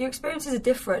 your experiences are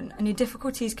different and your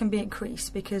difficulties can be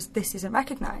increased because this isn't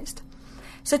recognised.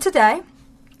 So today,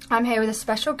 I'm here with a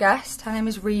special guest. Her name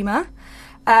is Rima.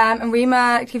 And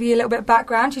Rima, to give you a little bit of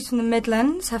background, she's from the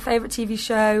Midlands. Her favourite TV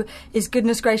show is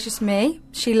Goodness Gracious Me.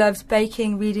 She loves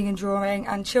baking, reading and drawing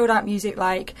and chilled out music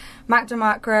like Mac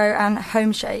DeMacro and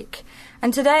Home Shake.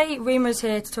 And today, Rima's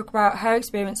here to talk about her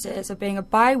experiences of being a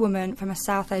bi woman from a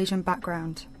South Asian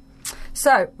background.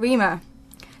 So, Rima,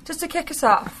 just to kick us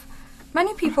off,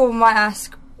 many people might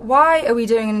ask, why are we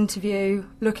doing an interview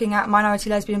looking at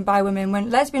minority lesbian bi women when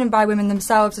lesbian and bi women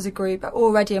themselves as a group are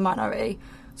already a minority?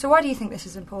 So why do you think this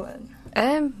is important?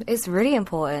 It's really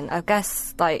important. I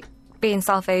guess, like, being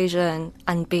South Asian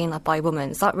and being a bi woman,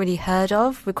 it's not really heard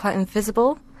of. We're quite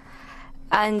invisible.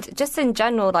 And just in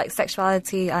general, like,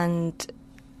 sexuality and,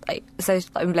 like, so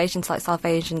in relation to, like, South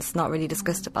Asians, it's not really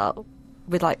discussed about.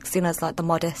 We're, like, seen as, like, the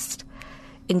modest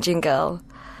Indian girl.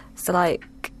 So, like,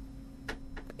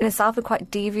 in the South, we're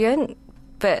quite deviant,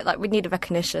 but, like, we need a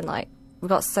recognition. Like, we've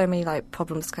got so many, like,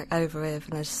 problems to get over with,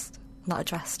 and they're just not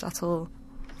addressed at all.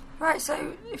 Right,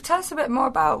 so tell us a bit more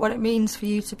about what it means for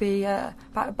you to be a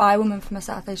bi woman from a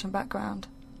South Asian background.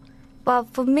 Well,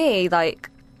 for me, like,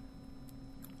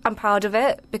 I'm proud of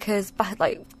it because,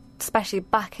 especially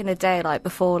back in the day, like,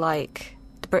 before, like,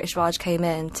 the British Raj came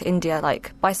in to India,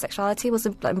 like, bisexuality was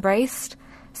embraced.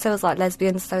 So was, like,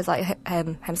 lesbians, so was, like,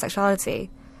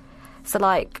 homosexuality. So,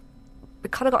 like, we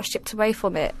kind of got shipped away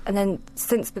from it. And then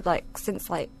since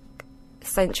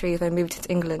centuries when we moved to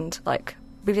England, like,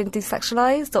 we've been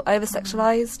desexualised or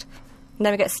over-sexualised. And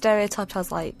then we get stereotyped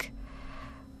as, like,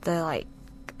 the, like,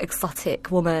 exotic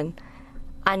woman.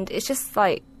 And it's just,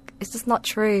 like, it's just not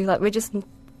true. Like, we're just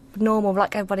normal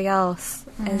like everybody else.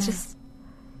 And it's just...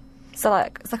 So,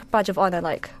 like, it's like a badge of honour,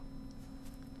 like...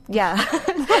 Yeah.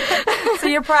 So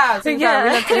you're proud. We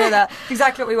love to hear that.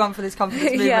 Exactly what we want for this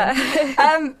confidence movement.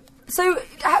 Yeah. So,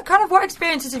 kind of what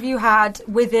experiences have you had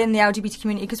within the LGBT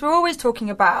community? Because we're always talking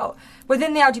about,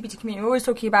 within the LGBT community, we're always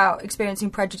talking about experiencing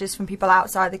prejudice from people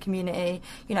outside the community,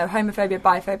 you know, homophobia,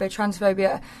 biphobia,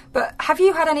 transphobia. But have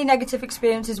you had any negative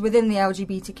experiences within the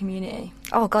LGBT community?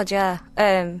 Oh, God, yeah.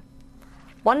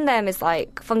 One of them is,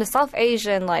 like, from the South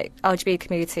Asian, like, LGBT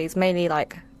communities, mainly,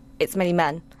 like, it's mainly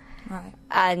men. Right.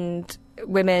 And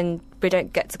women, we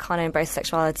don't get to kind of embrace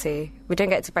sexuality. We don't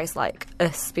get to embrace, like,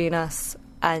 us being us.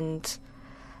 And,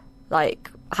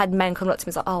 like, I had men come up to me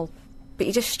and like, oh, but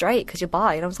you're just straight because you're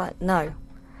bi. And I was like, no.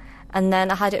 And then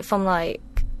I had it from, like,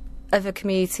 other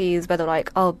communities where they're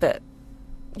like, oh, but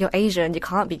you're Asian, you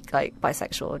can't be, like,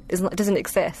 bisexual. It doesn't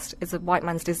exist. It's a white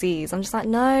man's disease. I'm just like,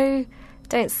 no,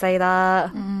 don't say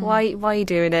that. Why are you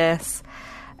doing this?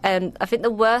 I think the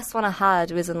worst one I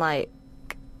had was in, like,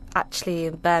 actually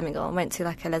in Birmingham. I went to,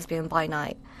 like, a lesbian bi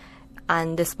night.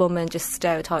 And this woman just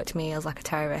stereotyped me as, like, a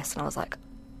terrorist. And I was like,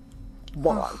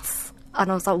 what?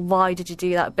 And I was like, why did you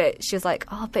do that? But she was like,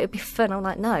 oh, but it'd be fun. I'm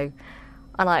like, no.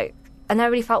 And, like, I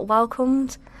never really felt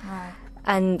welcomed. Right.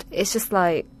 And it's just,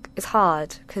 like, it's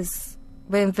hard because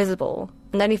we're invisible.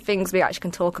 And the only things we actually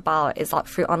can talk about is, like,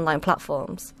 through online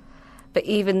platforms. But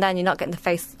even then, you're not getting the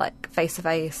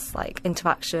face-to-face, like,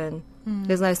 interaction.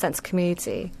 There's no sense of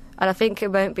community. And I think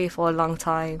it won't be for a long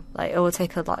time. Like, it will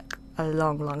take, a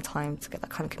long, long time to get that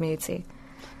kind of community.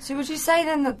 So would you say,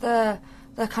 then, that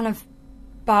the kind of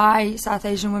bi South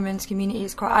Asian women's community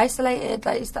is quite isolated?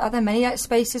 Like, are there many, like,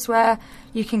 spaces where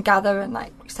you can gather and,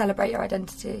 like, celebrate your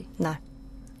identity? No.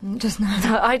 Just no.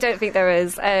 No, I don't think there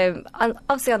is. And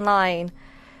obviously online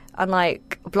and,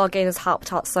 like, blogging has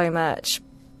helped out so much.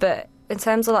 But in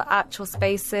terms of, like, actual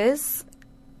spaces,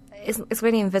 it's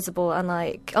really invisible. And,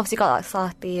 like, obviously got, like,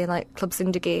 Sathi and, like, Club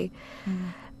Zindagi.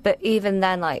 But even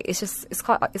then, like, it's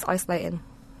isolating.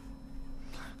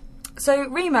 So,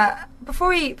 Rima, before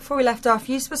we left off,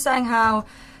 you were saying how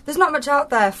there's not much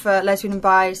out there for lesbian and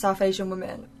bi South Asian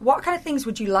women. What kind of things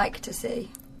would you like to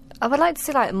see? I would like to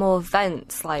see, like, more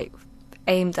events, like,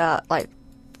 aimed at, like,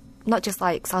 not just,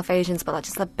 like, South Asians, but, like,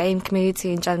 just the BAME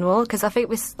community in general, because I think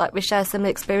we share similar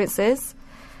experiences.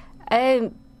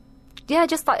 Yeah,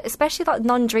 just, like, especially, like,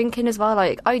 non-drinking as well.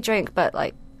 Like, I drink, but,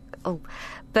 like, I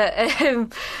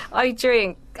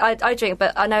drink,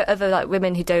 but I know other, like,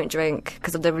 women who don't drink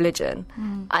because of their religion.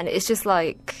 And it's just,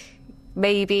 like,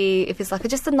 maybe if it's, like,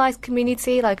 just a nice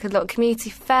community, like a little community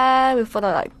fair with full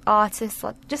of, like, artists,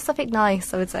 like, just something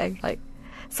nice, I would say, like,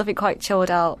 something quite chilled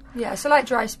out. Yeah, so, like,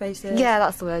 dry spaces. Yeah,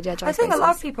 that's the word, yeah, dry spaces. I think a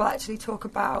lot of people actually talk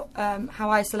about how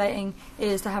isolating it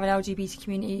is to have an LGBT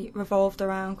community revolved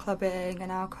around clubbing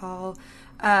and alcohol.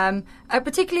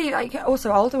 Particularly, like,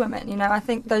 also older women, you know, I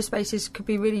think those spaces could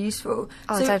be really useful.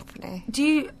 Oh, so definitely. Do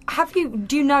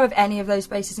you know of any of those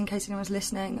spaces, in case anyone's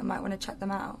listening and might want to check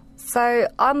them out? So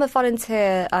I'm a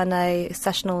volunteer and a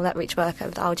sessional outreach worker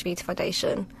with the LGBT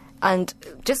Foundation, and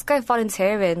just go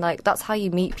volunteering, like, that's how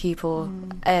you meet people.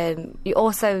 You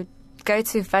also go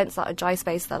to events like a dry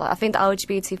space there. Like, I think the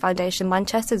LGBT Foundation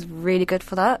Manchester is really good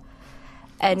for that.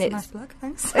 And That's a nice plug,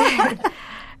 thanks.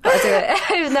 Gotta do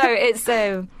it. No, it's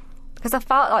because I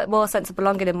felt like more sense of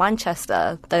belonging in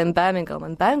Manchester than in Birmingham,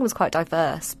 and Birmingham was quite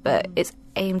diverse, but it's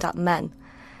aimed at men.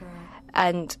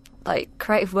 And, like,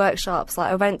 creative workshops,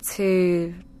 like, I went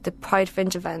to the Pride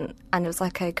Fringe event, and it was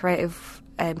like a creative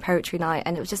poetry night,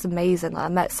 and it was just amazing. Like, I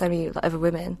met so many, like, other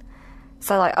women.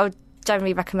 So, like, I would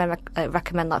generally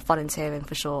recommend like, volunteering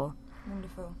for sure.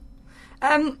 Wonderful.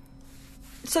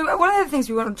 So one of the things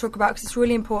we want to talk about, because it's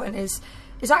really important, is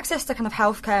access to kind of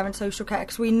healthcare and social care,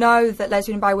 because we know that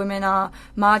lesbian and bi women are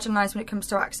marginalised when it comes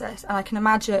to access, and I can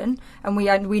imagine, and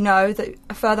we know that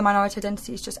a further minority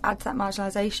identities just add to that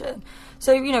marginalisation.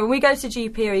 So, you know, when we go to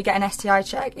GP or you get an STI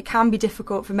check, it can be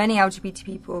difficult for many LGBT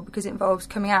people because it involves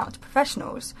coming out to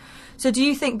professionals. So do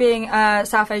you think being a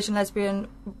South Asian lesbian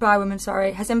bi woman,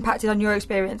 has impacted on your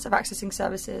experience of accessing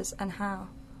services, and how?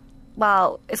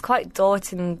 Well, it's quite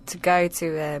daunting to go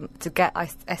to get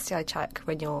a STI check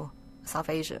when you're South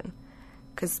Asian,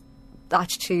 because the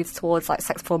attitudes towards, like,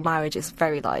 sex before marriage is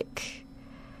very, like,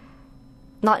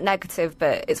 not negative,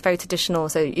 but it's very traditional.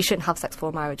 So you shouldn't have sex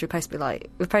before marriage. We're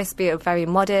supposed to be a very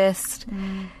modest,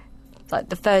 like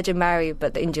the Virgin Mary,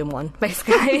 but the Indian one,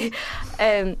 basically.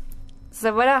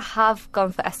 So when I have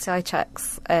gone for STI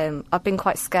checks, I've been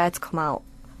quite scared to come out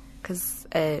because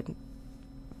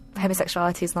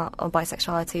homosexuality is not, or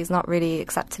bisexuality is not really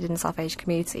accepted in South Asian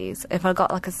communities. If I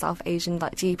got like a South Asian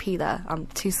like GP there, I'm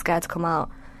too scared to come out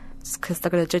because they're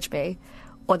going to judge me,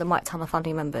 or they might tell my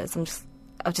family members.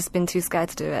 I've just been too scared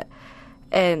to do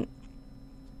it.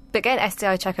 But getting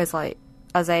STI checkers, like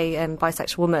as a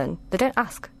bisexual woman, they don't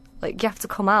ask. Like you have to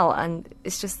come out, and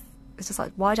it's just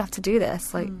like, why do you have to do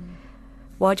this? Like,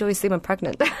 why do you always seem I'm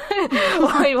pregnant?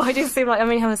 why do you seem like I'm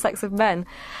only having sex with men?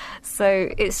 So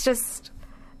it's just,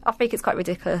 I think it's quite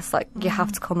ridiculous. Like you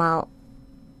have to come out,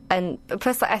 and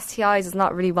plus like STIs is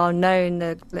not really well known in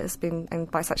the lesbian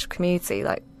and bisexual community.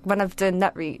 Like when I've done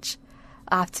NetReach,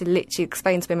 I have to literally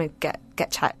explain to women get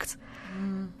checked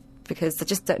because they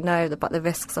just don't know about the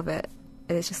risks of it.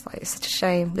 And it's just like, it's such a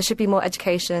shame. There should be more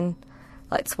education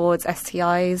like towards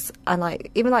STIs and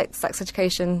like even like sex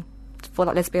education for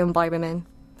like lesbian and bi women,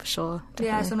 for sure. Definitely.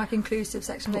 Yeah, so like inclusive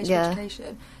sexual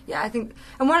education. Yeah, I think.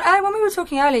 And when we were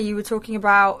talking earlier, you were talking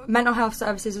about mental health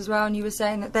services as well, and you were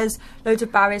saying that there's loads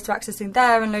of barriers to accessing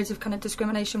there and loads of kind of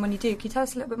discrimination when you do. Can you tell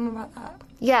us a little bit more about that?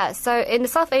 Yeah, so in the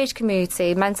South Asian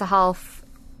community, mental health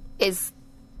is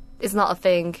not a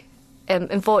thing.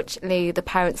 Unfortunately, the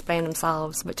parents blame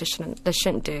themselves, which they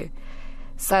shouldn't do.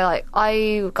 So like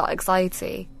I got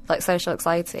anxiety, like social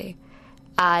anxiety,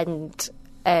 and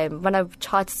when I've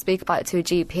tried to speak about it to a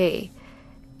GP,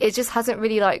 it just hasn't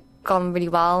really like gone really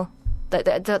well. They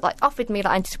like offered me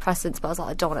like antidepressants, but I was like,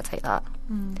 I don't want to take that.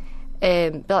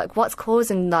 But like, what's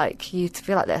causing like you to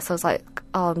feel like this? I was like,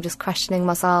 oh, I'm just questioning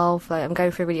myself. Like I'm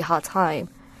going through a really hard time.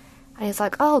 And he's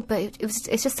like, oh, but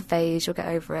it's just a phase. You'll get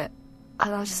over it.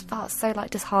 And I just felt so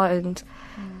like disheartened.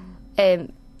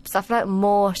 So I feel like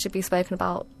more should be spoken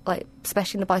about, like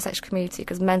especially in the bisexual community,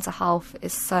 because mental health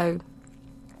is so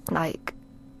like,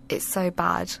 it's so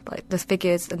bad. Like there's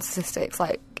figures and statistics,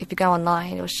 like if you go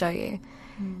online it will show you.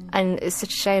 And it's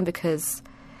such a shame because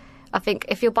I think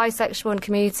if you're bisexual in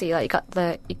community, like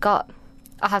you got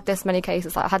I have this many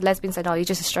cases, like I had lesbians saying, oh, you're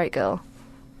just a straight girl,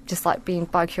 just like being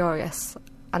bi-curious.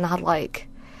 And I had like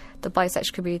the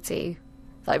bisexual community,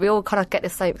 like we all kind of get the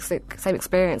same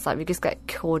experience, like we just get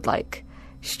called like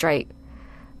straight,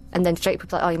 and then straight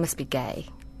people are like, oh, you must be gay,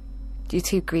 you're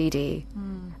too greedy.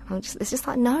 It's just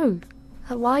like, no,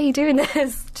 like, why are you doing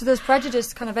this? So there's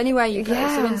prejudice kind of anywhere you go,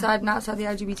 so inside and outside the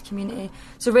LGBT community.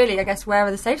 So really, I guess, where are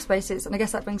the safe spaces? And I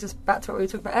guess that brings us back to what we were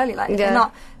talking about earlier, like if they're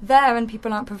not there and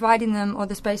people aren't providing them, or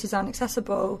the spaces aren't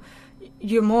accessible,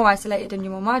 you're more isolated and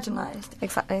you're more marginalised.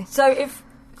 Exactly. So if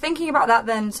thinking about that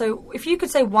then, so if you could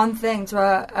say one thing to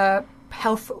a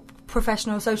health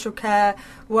professional, social care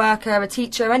worker, a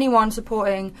teacher, anyone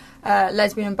supporting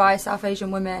lesbian and bi South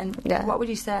Asian women, what would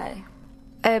you say?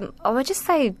 I would just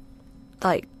say,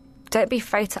 like, don't be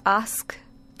afraid to ask.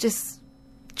 Just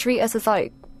treat us as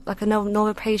like a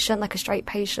normal patient, like a straight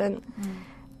patient,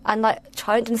 and like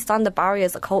try and understand the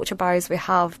barriers, the culture barriers we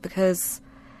have, because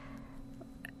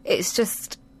it's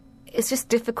just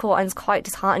difficult and it's quite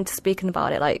disheartening to speaking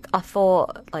about it. Like I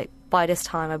thought, like by this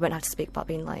time I wouldn't have to speak about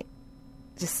being like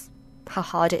just how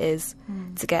hard it is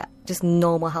to get just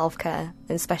normal healthcare,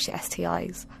 and especially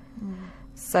STIs.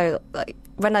 So like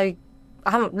when I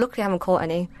haven't caught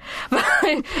any.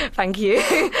 Thank you.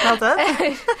 Well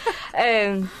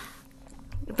done.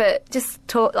 But just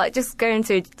talk, like just go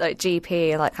into like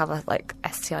GP and like have a like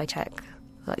STI check.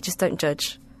 Like just don't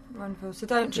judge. Wonderful. So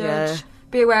don't judge.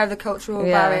 Be aware of the cultural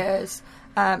barriers,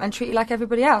 and treat you like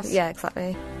everybody else. Yeah,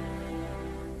 exactly.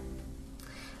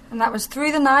 And that was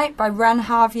Through the Night by Ren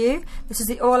Harview. This is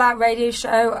the All Out Radio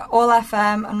Show, All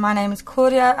FM, and my name is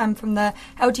Claudia. I'm from the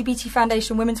LGBT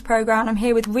Foundation Women's Programme. I'm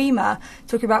here with Rima,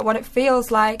 talking about what it feels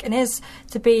like and is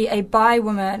to be a bi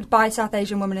South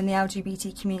Asian woman in the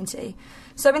LGBT community.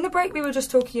 So in the break we were just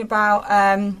talking about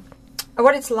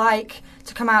what it's like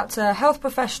to come out to health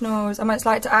professionals and what it's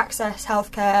like to access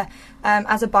healthcare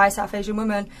as a bi South Asian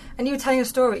woman. And you were telling a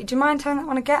story. Do you mind telling that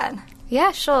one again?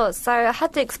 Yeah, sure. So I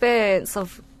had the experience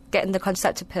of getting the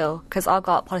contraceptive pill because I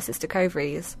got polycystic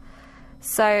ovaries.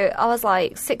 So I was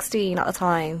like 16 at the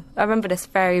time. I remember this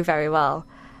very, very well.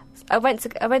 I went to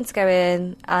go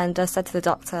in and I said to the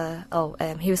doctor,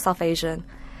 he was South Asian,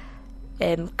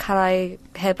 can I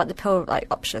hear about the pill like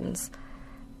options?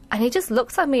 And he just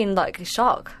looked at me in like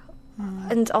shock.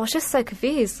 And I was just so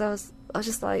confused. I was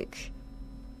just like,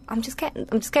 I'm just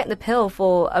getting the pill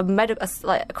for a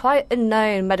quite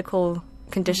unknown medical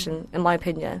condition, in my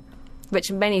opinion, which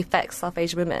mainly affects South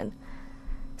Asian women.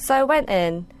 So I went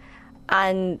in,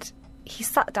 and he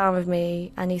sat down with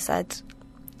me, and he said,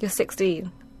 "You're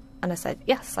 16." And I said,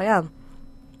 "Yes, I am."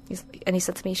 And he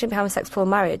said to me, "You shouldn't be having sex before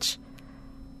marriage."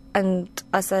 And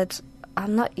I said,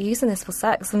 "I'm not using this for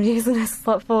sex. I'm using this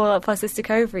for polycystic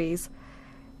ovaries."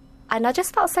 And I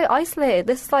just felt so isolated.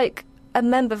 This is like a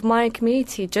member of my own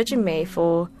community judging me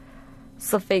for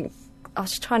something I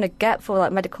was trying to get for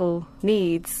like medical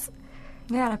needs.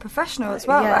 Yeah, and a professional as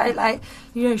well, Yeah. right? Like,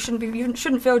 you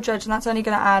shouldn't feel judged, and that's only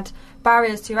going to add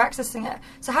barriers to accessing it.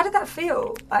 So how did that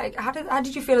feel? Like, how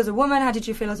did you feel as a woman? How did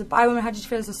you feel as a bi woman? How did you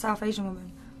feel as a South Asian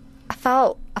woman? I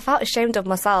felt ashamed of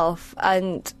myself,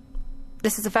 and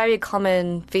this is a very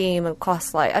common theme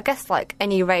across, like, I guess, like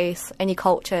any race, any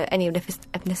culture, any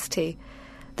ethnicity.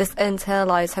 This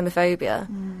internalized homophobia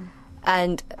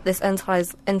and this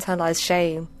internalized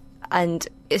shame, and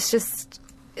it's just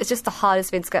the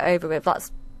hardest thing to get over with.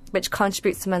 Which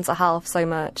contributes to mental health so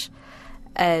much.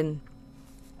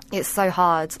 It's so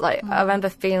hard. Like, I remember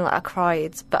feeling like I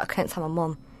cried, but I couldn't tell my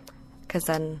mum, because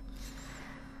then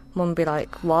mum would be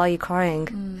like, "Why are you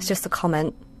crying?" It's just a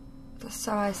comment. That's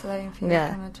so isolating for you.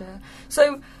 Yeah.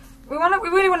 So we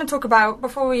really want to talk about,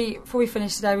 before we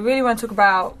finish today, we really want to talk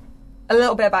about a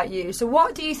little bit about you. So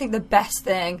what do you think the best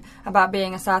thing about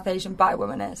being a South Asian bi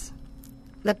woman is?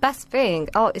 The best thing?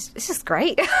 Oh, it's just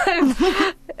great.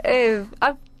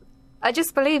 I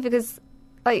just believe, because,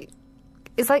 like,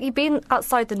 it's like you've been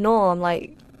outside the norm.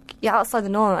 Like, you're outside the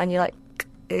norm, and you're like,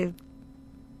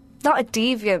 not a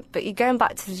deviant, but you're going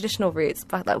back to the traditional roots,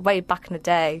 like way back in the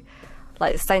day,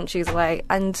 like centuries away.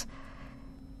 And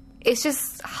it's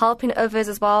just helping others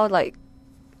as well. Like,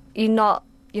 you're not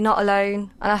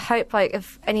alone. And I hope, like,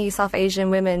 if any South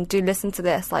Asian women do listen to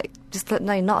this, like, just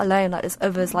no, you're not alone. Like, there's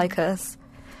others like us.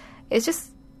 It's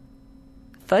just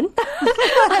fun.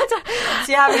 So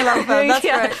you're having a lot of fun. That's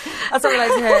Yeah. great. That's what we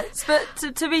like to hear.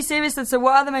 But to be serious, then, so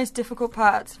what are the most difficult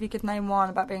parts, if you could name one,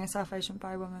 about being a South Asian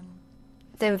bi woman?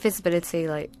 The invisibility,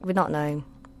 like, we're not known.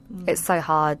 It's so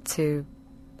hard to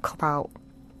come out,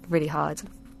 really hard,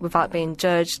 without being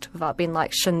judged, without being,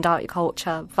 like, shunned out your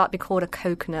culture, without being called a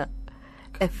coconut,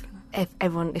 if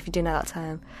you do know that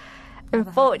term.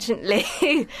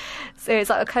 Unfortunately, so it's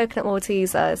like a coconut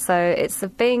Malteser. So it's a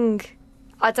thing.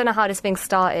 I don't know how this thing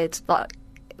started. Like,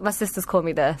 my sisters call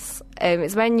me this.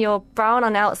 It's when you're brown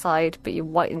on the outside but you're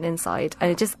white on the inside, and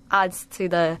it just adds to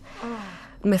the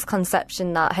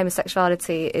misconception that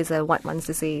homosexuality is a white man's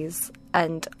disease.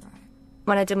 And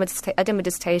when I did my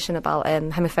dissertation about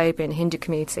homophobia in the Hindu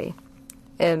community,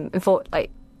 I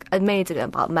mainly did it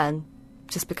about men,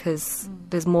 just because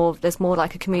there's more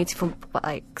like a community for,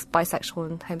 like, bisexual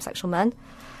and homosexual men.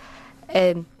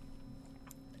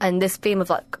 And this theme of,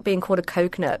 like, being called a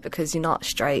coconut because you're not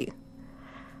straight.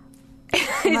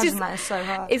 Imagine that is so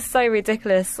hard. It's so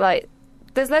ridiculous. Like,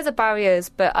 there's loads of barriers,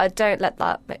 but I don't let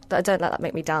that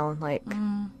make me down. Like,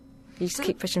 you just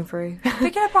keep pushing through.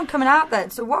 Picking up on coming out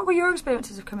then, so what were your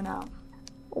experiences of coming out?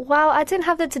 Well, I didn't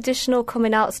have the traditional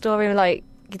coming out story, like,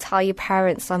 you tell your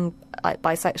parents I'm, like,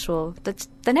 bisexual.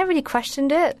 They never really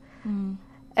questioned it.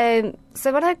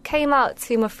 So when I came out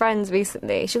to my friends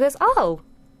recently, she goes, "Oh,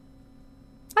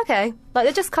 okay." Like,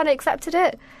 they just kind of accepted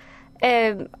it.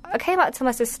 I came out to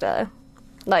my sister,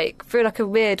 like, through, like, a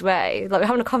weird way. Like, we're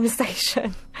having a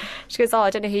conversation. She goes, "Oh, I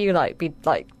don't know who you, like,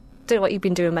 don't know what you've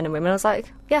been doing, men and women." I was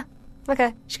like, "Yeah,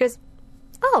 okay." She goes,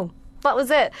 "Oh, that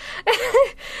was it."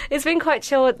 It's been quite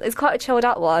chilled. It's quite a chilled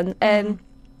out one.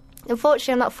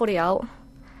 Unfortunately, I'm not fully out.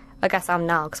 I guess I'm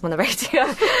now because I'm on the radio.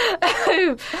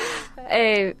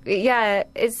 Yeah,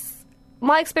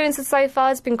 my experiences so far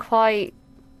has been quite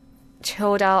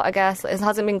chilled out, I guess. It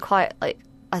hasn't been quite, like,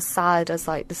 as sad as,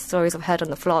 like, the stories I've heard on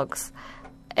the vlogs.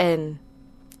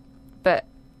 But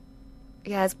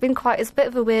yeah, it's a bit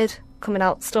of a weird coming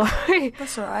out story.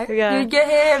 That's all right. Yeah. You get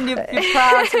here and you're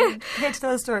proud to here to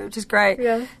tell the story, which is great.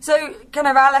 Yeah. So, kind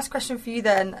of our last question for you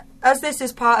then. As this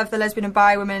is part of the Lesbian and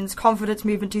Bi Women's Confidence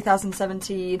Movement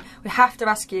 2017, we have to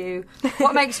ask you,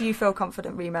 what makes you feel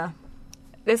confident, Rima?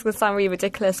 This is going to sound really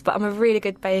ridiculous, but I'm a really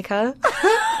good baker.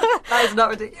 That is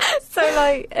not ridiculous. So,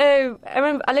 like, I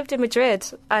remember I lived in Madrid,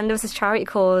 and there was this charity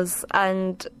cause,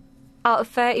 and out of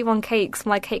 31 cakes,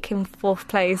 my cake came 4th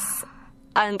place,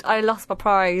 and I lost my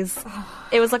prize.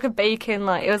 It was like a baking,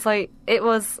 like, it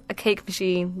was a cake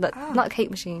machine, not a cake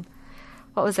machine.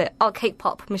 What was it? Oh, cake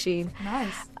pop machine.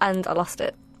 Nice. And I lost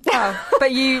it. Oh,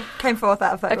 but you came 4th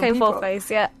out of 31 I came people. 4th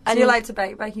place, yeah. So And you like to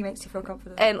bake. Baking makes you feel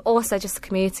confident. also just the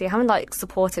community. Having, like,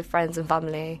 supportive friends and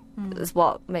family is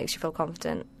what makes you feel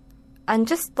confident. And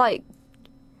just, like,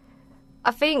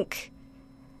 I think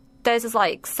there's this,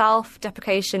 like,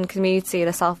 self-deprecation community,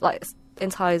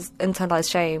 internalized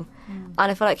shame.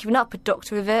 And I feel like if you're not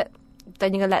productive with it,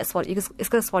 then you're going to it's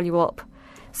going to swallow you up.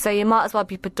 So you might as well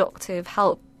be productive,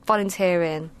 help,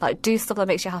 volunteering, like do stuff that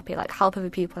makes you happy, like help other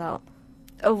people out.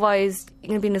 Otherwise, you're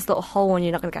going to be in this little hole and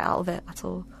you're not going to get out of it at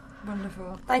all.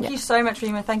 Wonderful. Thank you so much,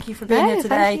 Rima. Thank you for being here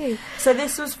today. Thank you. So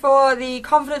this was for the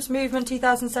Confidence Movement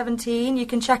 2017. You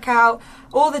can check out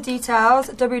all the details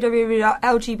at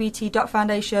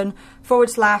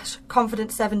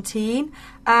www.lgbt.foundation/confidence17.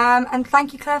 And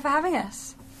thank you, Claire, for having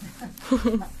us.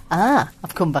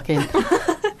 I've come back in.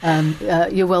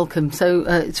 You're welcome. So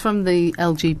it's from the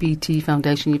LGBT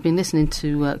Foundation. You've been listening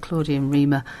to Claudia and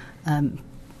Rima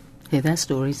hear their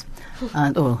stories,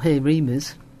 or hear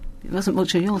Rima's. It wasn't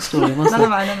much of your story, was it? Never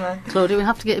mind. Claudia, we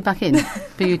have to get it back in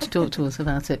for you to talk to us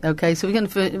about it. Okay, so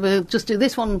we'll just do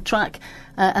this one track,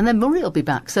 and then Murray will be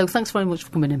back. So thanks very much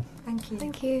for coming in. Thank you.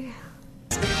 Thank you.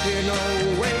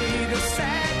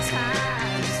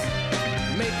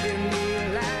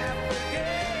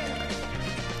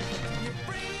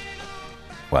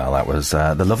 Well, that was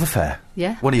The Love Affair.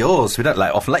 Yeah. One of yours. We don't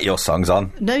often let your songs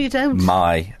on. No, you don't.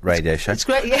 My radio show. It's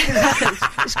great. Yeah, exactly.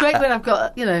 It's great when I've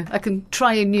got, I can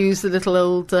try and use the little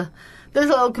old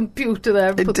computer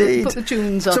there and put the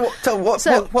tunes on.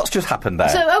 So what's just happened there?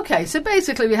 So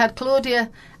basically we had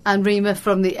Claudia and Rima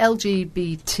from the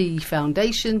LGBT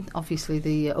Foundation, obviously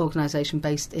the organisation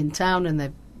based in town, and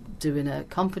they're doing a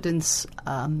confidence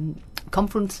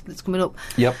conference that's coming up.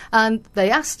 Yep. And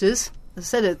they asked us, I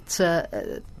said at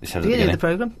the beginning of the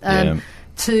programme,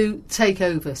 to take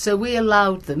over. So we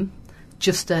allowed them.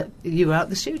 You were out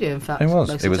the studio, in fact. It was.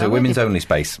 It was a women's only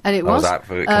space. And it was. I was out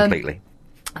for it completely.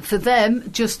 For them,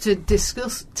 just to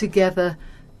discuss together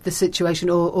the situation,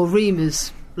 or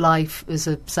Rima's life as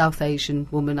a South Asian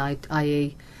woman,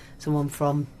 i.e. someone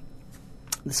from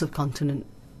the subcontinent,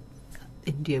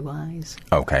 India-wise.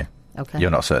 Okay.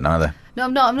 You're not certain either. No,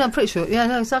 I'm not. I'm pretty sure. Yeah,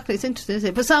 no, exactly. It's interesting,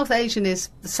 isn't it? But South Asian is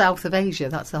the south of Asia.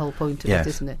 That's the whole point of it,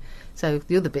 isn't it? So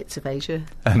the other bits of Asia,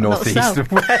 north, east, and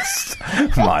west.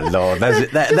 My lord,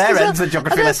 there ends the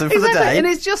geography lesson for the day. And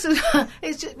it's just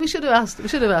we should have asked.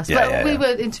 Yeah, we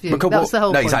were interviewed. That's the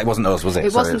whole point. No, exactly. It wasn't us, was it?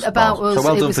 It wasn't about us. So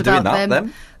well done for doing that.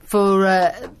 Them.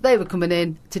 They were coming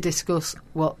in to discuss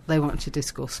what they wanted to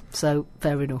discuss. So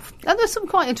fair enough. And there's some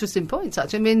quite interesting points,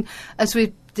 actually. I mean, as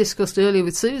we discussed earlier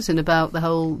with Susan about the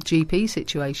whole GP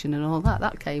situation and all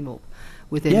that came up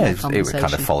within the conversation. It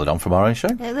kind of followed on from our own show.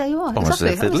 Yeah, there you are. Almost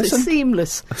exactly.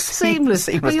 Seamless.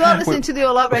 But you are listening to the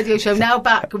All Out Radio Show, now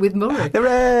back with Murray.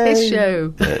 Hooray! His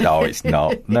show. No, it's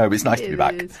not. No, it's nice to be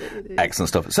back. It is. Excellent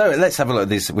stuff. So let's have a look at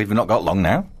this. We've not got long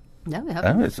now. No, we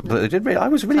haven't. I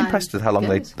was really impressed with how long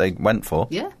they went for.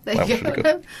 Yeah, there you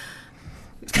go.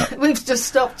 We've just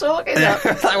stopped talking now.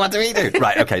 What do we do?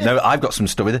 Right, okay. No, I've got some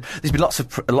stuff with it. There's been lots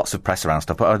of press around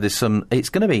stuff, but there's some. It's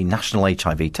going to be National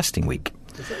HIV Testing Week,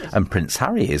 and Prince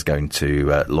Harry is going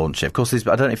to launch it. Of course, I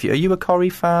don't know if are you a Corrie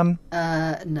fan?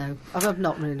 No, I've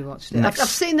not really watched it. I've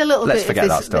seen a little bit. Let's forget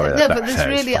that story. No, but this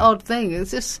really odd thing. It's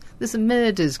just there's some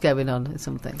murders going on or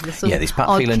something. There's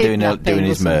Pat Phelan doing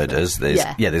his murders.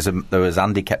 There was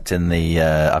Andy kept in the.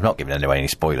 I've not given away any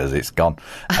spoilers. It's gone.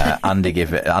 Andy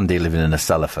living in a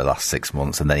cellar for the last 6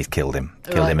 months, and then he's killed him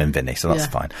and Vinny. So that's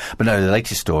fine. But no, the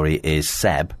latest story is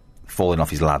Seb falling off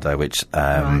his ladder, which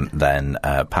then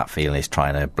Pat Phelan is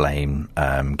trying to blame,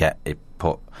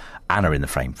 put Anna in the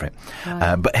frame for it.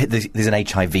 Right. But there's an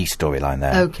HIV storyline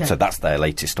there. Okay. So that's their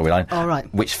latest storyline. All right.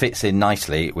 Which fits in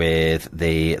nicely with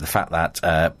the fact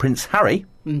that Prince Harry,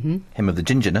 him of the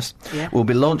gingerness, will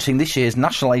be launching this year's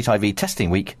National HIV Testing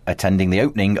Week, attending the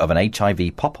opening of an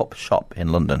HIV pop-up shop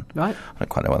in London. Right. I don't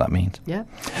quite know what that means. Yeah.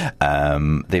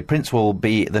 The Prince will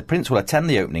attend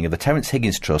the opening of the Terence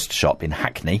Higgins Trust shop in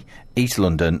Hackney, East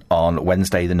London, on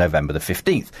Wednesday, November the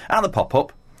 15th. At the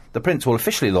pop-up, the Prince will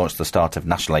officially launch the start of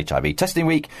National HIV Testing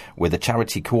Week with the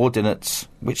charity coordinates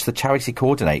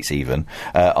even,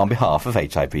 on behalf of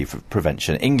HIV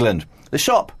Prevention England. The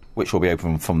shop, which will be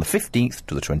open from the 15th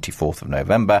to the 24th of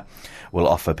November, will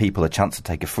offer people a chance to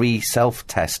take a free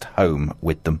self-test home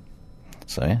with them.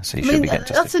 So you should be getting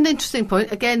tested. That's an interesting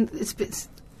point. Again, it's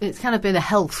kind of been a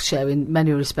health show in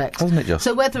many respects. Hasn't it just?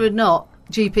 So whether or not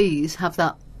GPs have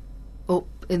that up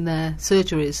in their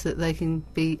surgeries that they can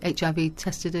be HIV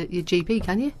tested at your GP,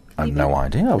 can you? I have no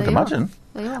idea. I would imagine.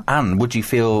 There you are. And would you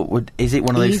feel? Is it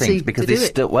one of those Easy things because there's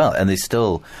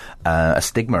still a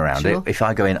stigma around it? If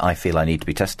I go in, I feel I need to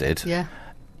be tested. Yeah.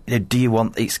 Do you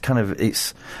want? I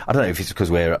don't know if it's because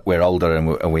we're older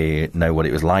and we know what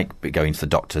it was like going to the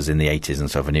doctors in the 80s and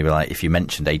stuff. And you were like, if you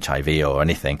mentioned HIV or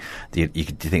anything, do you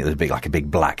think there's a big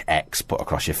black X put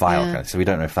across your file? Yeah. So we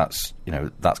don't know if that's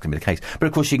going to be the case. But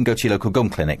of course, you can go to your local gun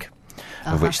clinic.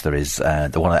 of which there is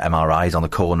the one at MRI's on the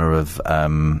corner of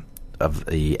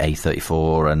the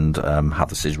A34 and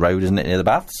Hatherses Road, isn't it, near the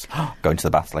Baths? Going to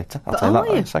the Baths later. I'll tell you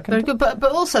that in a second. Very good. But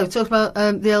also talk about the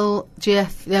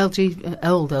LGF,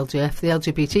 old LGF, the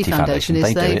LGBT Foundation.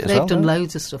 They've done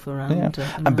loads of stuff around.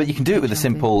 But you can do it with a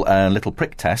simple little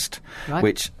prick test,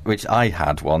 right. which I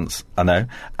had once. I know.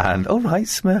 And all right,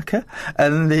 Smirker,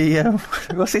 and the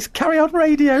what's this? Carry On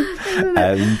Radio,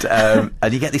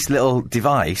 and you get this little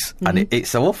device, and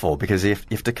it's awful because you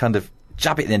have to kind of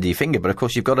jab it at the end of your finger, but of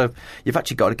course you've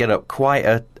actually got to get up quite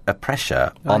a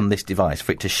pressure on this device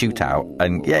for it to shoot out.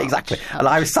 And exactly. And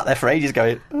I was sat there for ages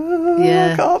going,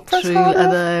 God, press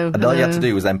harder. And all you had to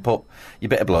do was then put your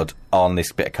bit of blood on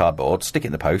this bit of cardboard, stick it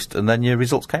in the post, and then your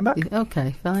results came back.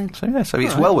 Okay, fine. So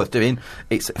it's well worth doing.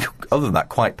 It's other than that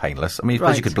quite painless. I mean, I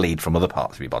suppose you could bleed from other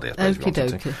parts of your body. I suppose if you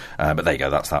wanted to. But there you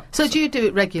go. That's that. So do you do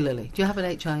it regularly? Do you have an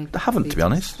HIV? I haven't, to be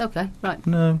honest. Okay, right.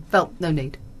 No. Felt no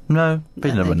need. No,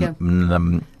 been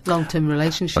long-term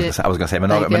relationship. I was going to say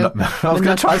monogamous. I was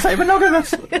going to try and say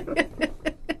monogamous.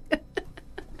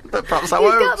 But perhaps that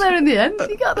won't. You got there in the end.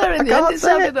 It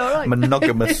sounded all right.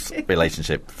 Monogamous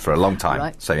relationship for a long time.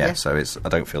 Right. So so I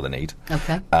don't feel the need.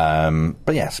 Okay.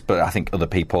 But I think other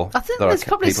people. I think there's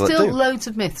probably still loads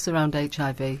of myths around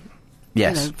HIV.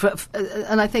 Yes.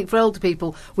 And I think for older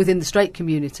people within the straight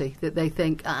community that they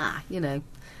think, can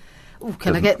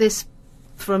I get this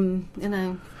from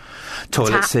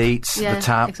toilet seats, the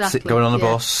tap, exactly. going on a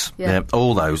bus,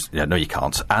 all those. No, you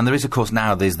can't. And there is, of course,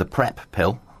 now there's the PrEP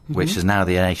pill, which is now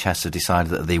the NHS have decided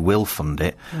that they will fund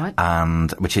it,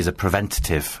 and which is a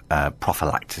preventative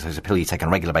prophylactic. So it's a pill you take on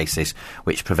a regular basis,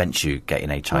 which prevents you getting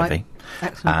HIV. Right.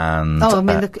 Excellent. And,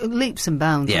 the leaps and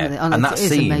bounds. And that's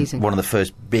seen amazing. One of the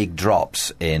first big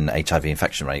drops in HIV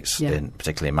infection rates,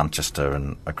 particularly in Manchester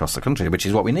and across the country, which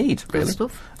is what we need, really. Good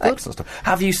stuff. Excellent stuff.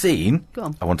 Have you seen, Go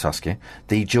on. I want to ask you,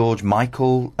 the George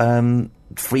Michael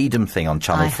Freedom thing on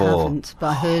Channel 4? I haven't, but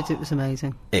I heard it was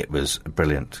amazing. It was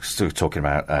brilliant. Still talking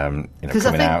about coming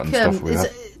out and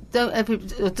stuff.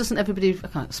 Doesn't everybody? I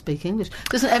can't speak English.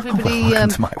 Doesn't everybody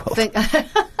to my world. think?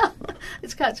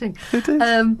 It's catching. It is.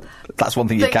 That's one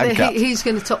thing you can catch. He's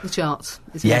going to top the charts.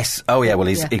 Yes. Oh, yeah. Well,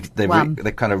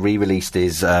 they kind of re-released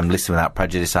his Listen Without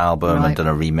Prejudice album and done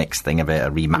a remix thing of it, a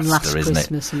remaster, Last isn't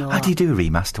Christmas it? And all How that. do you do a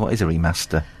remaster? What is a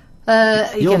remaster?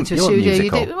 You go to a studio.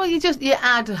 Musical. You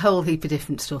add a whole heap of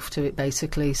different stuff to it,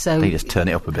 basically. So you just turn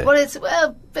it up a bit. Well, it's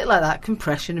a bit like that,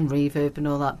 compression and reverb and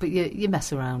all that. But you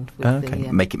mess around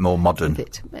with make it more modern,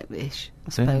 ish, I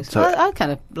suppose. So I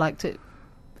kind of liked it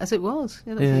as it was.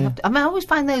 I always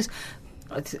find those.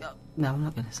 No, I'm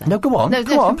not going to say. No, go on. No,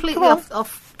 go on, completely go on.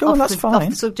 off. Go on, that's fine. Off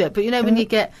the subject, but when you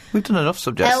get we've done enough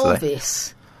subjects Elvis.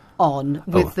 Today. On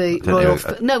with the Royal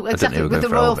with the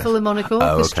Royal Philharmonic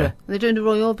Orchestra. Okay. They're doing a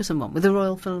Roy Orbison one with the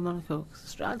Royal Philharmonic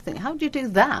Orchestra. I think, how do you do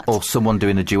that? Or someone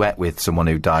doing a duet with someone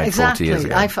who died 40 years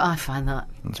ago. I find that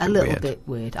a little bit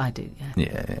weird. I do,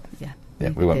 yeah.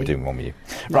 We won't be doing one with you.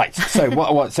 Right. So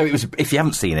what? So it was. If you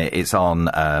haven't seen it, it's on.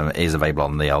 It is available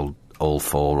on the old All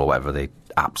 4 or whatever the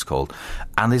app's called.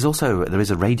 And there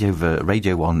is a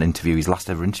Radio 1 interview, his last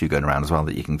ever interview going around as well,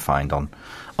 that you can find on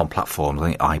platforms, I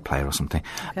think iPlayer or something.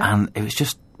 Okay. And it was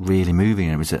just really moving.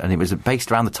 It was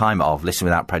based around the time of Listen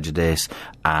Without Prejudice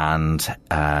and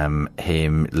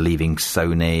him leaving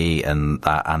Sony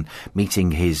and meeting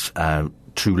his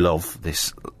true love,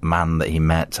 this man that he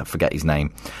met, I forget his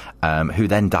name, who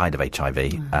then died of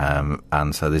HIV.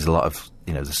 And so there's a lot of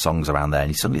the songs around there, and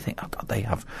you suddenly think, oh God, they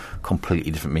have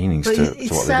completely different meanings to what they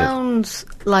did. It sounds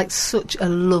like such a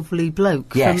lovely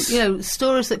bloke. Yes. From,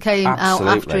 stories that came out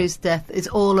after his death, it's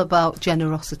all about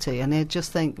generosity, and you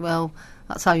just think, well,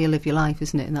 that's how you live your life,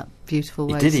 isn't it, in that beautiful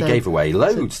way. He did, he gave away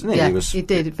loads, didn't he? Yeah, he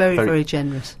did, very, very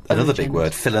generous. Another big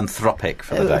word, philanthropic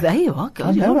for the day. There you are,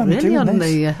 God, you're really on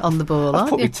the ball, aren't you? I've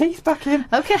put my teeth back in.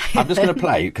 Okay. I'm just going to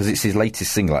play, because it's his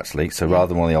latest single, actually, so rather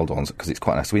than one of the old ones, because it's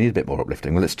quite nice. So we need a bit more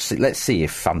uplifting. Well, let's see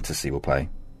if Fantasy will play.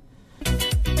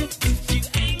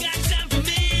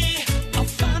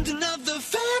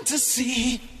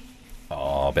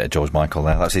 Oh, a bit of George Michael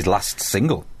there. That's his last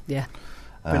single. Yeah.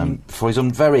 For his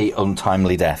very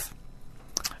untimely death.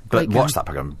 But watch that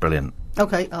programme, brilliant.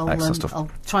 Okay, I'll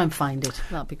try and find it.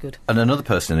 That'd be good. And another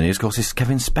person in the news, of course, is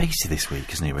Kevin Spacey this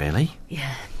week, isn't he, really?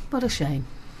 Yeah, what a shame.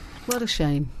 What a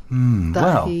shame.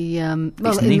 Well, he, in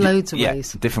loads of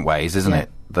ways. Different ways, isn't it?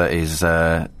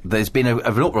 There's been an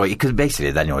uproar, because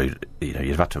basically then you'd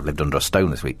have had to have lived under a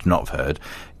stone this week to not have heard.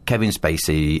 Kevin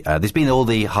Spacey. There's been all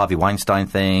the Harvey Weinstein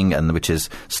thing, and which has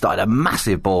started a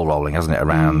massive ball rolling, hasn't it,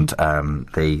 around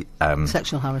the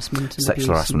sexual harassment, and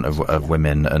sexual harassment of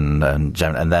women, and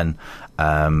then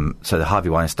so the Harvey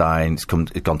Weinstein's gone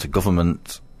to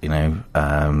government. You know,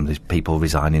 there's people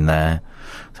resigning there.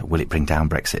 So will it bring down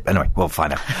Brexit? Anyway, we'll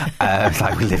find out. It's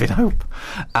like we live in hope.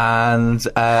 And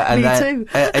Me then, too.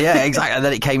 Yeah, exactly. And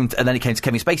then it came to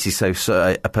Kevin Spacey.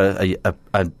 So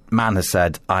a man has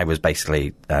said I was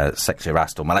basically sexually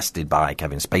harassed or molested by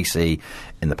Kevin Spacey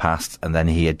in the past, and then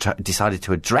he had decided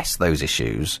to address those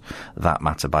issues, that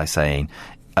matter, by saying,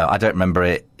 I don't remember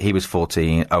it. He was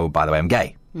 14. Oh, by the way, I'm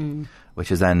gay. Which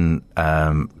has then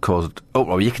caused. Oh,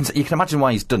 well, you can imagine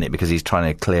why he's done it, because he's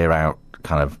trying to clear out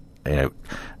kind of, you know,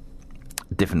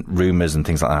 different rumours and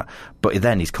things like that. But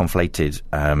then he's conflated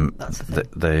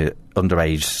the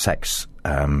underage sex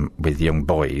with young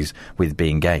boys with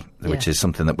being gay, which is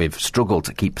something that we've struggled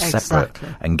to keep separate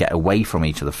and get away from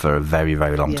each other for a very,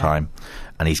 very long time.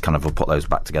 And he's kind of put those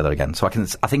back together again. So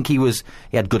I think he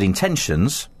had good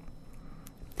intentions,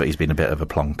 but he's been a bit of a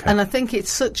plonker. And I think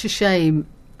it's such a shame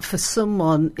for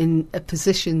someone in a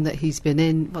position that he's been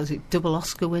in. What was it, double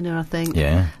Oscar winner, I think?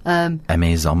 Yeah.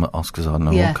 Emmys, Oscars, I don't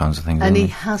know, all kinds of things. And he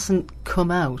hasn't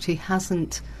come out. He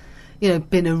hasn't,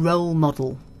 been a role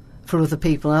model for other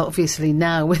people. Obviously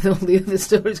now, with all the other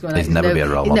stories going on, he's never been a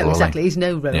role model. No, exactly. He's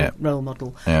no role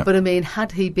model. Yeah. But I mean,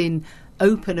 had he been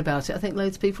open about it, I think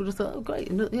loads of people would have thought, oh great,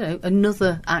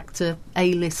 another actor,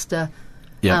 A-lister,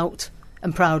 out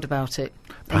and proud about it.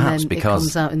 Perhaps and then because it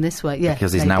comes out in this way,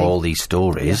 because there's now all these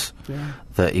stories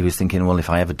that he was thinking, well, if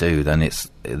I ever do, then it's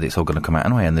all going to come out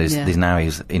anyway. And there's now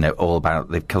he's all about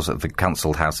the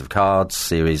cancelled House of Cards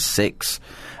Series 6,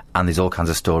 and there's all kinds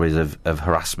of stories of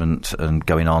harassment and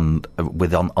going on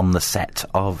on the set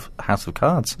of House of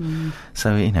Cards.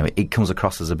 So it comes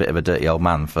across as a bit of a dirty old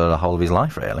man for the whole of his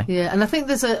life, really. Yeah, and I think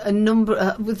there's a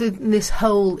number within this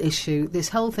whole issue, this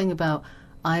whole thing about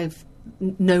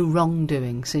no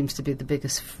wrongdoing seems to be the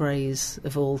biggest phrase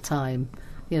of all time.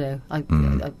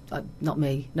 Not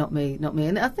me.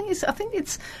 And I think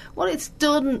it's what it's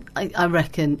done. I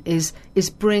reckon is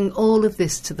bring all of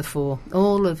this to the fore,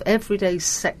 all of everyday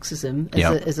sexism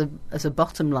as a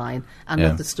bottom line, and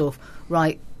other stuff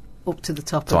right up to the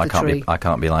top of the tree. I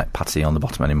can't be like Patsy on the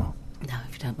bottom anymore. No,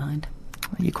 if you don't mind.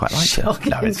 You quite like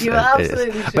Shocking. it. No, You're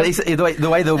absolutely but it's the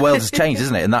way the world has changed,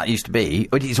 isn't it? And that used to be.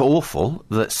 It's awful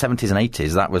that 70s and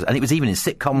 80s that was, and it was even in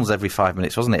sitcoms every 5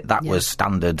 minutes, wasn't it? That was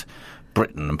standard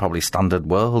Britain and probably standard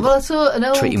world. Well, I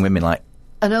saw treating women like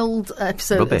an old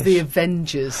episode rubbish. of The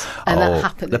Avengers, and that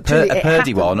happened. A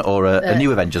Purdy one, or a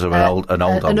new Avengers, or an old one?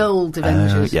 An old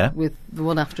Avengers, with the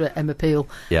one after Emma Peel,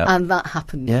 and that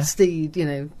happened. Steed,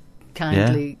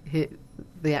 kindly hit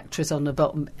the actress on the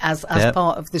bottom as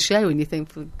part of the show, and you think,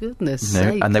 for goodness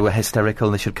sake. And they were hysterical,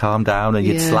 and they should calm down, and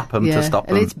you'd slap them to stop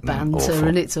them. And it's banter,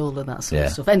 and it's all of that sort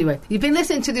of stuff. Anyway, you've been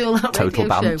listening to the All Out Total Radio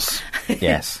Bants. Show.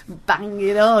 Yes.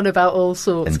 Banging on about all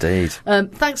sorts. Indeed.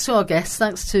 Thanks to our guests.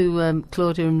 Thanks to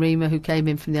Claudia and Rima, who came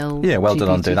in from the old well done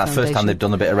on doing that. Foundation. First time they've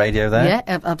done a bit of radio there.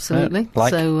 Yeah, absolutely.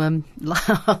 So,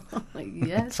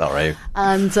 yes. Sorry.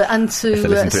 And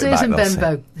to Susan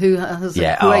Benbow, who has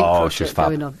a great project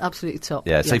going on. Absolutely top.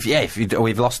 Yeah, so if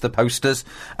we've lost the posters.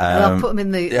 I'll put them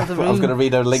in the other room. I was going to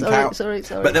read a link out. Sorry.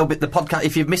 But there'll be the podcast.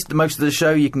 If you've missed most of the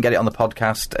show, you can get it on the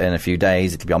podcast in a few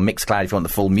days. It'll be on Mixcloud if you want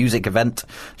the full music event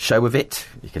show of it.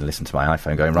 You can listen to my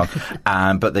iPhone going wrong.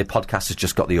 But the podcast has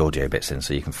just got the audio bits in,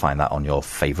 so you can find that on your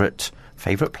favourite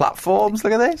platforms.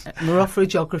 Look at this. We're off for a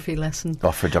geography lesson.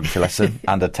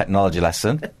 And a technology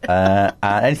lesson. And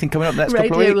anything coming up next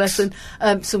couple of weeks? Radio lesson.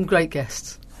 Some great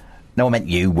guests. No, I meant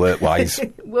you, work-wise.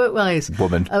 Work-wise.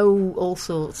 Woman. Oh, all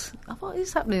sorts. What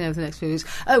is happening over the next few weeks?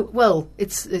 Oh, well,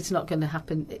 it's not going to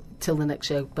happen till the next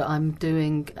show, but I'm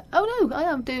doing... Oh, no,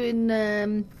 I am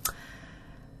doing...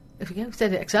 If we go,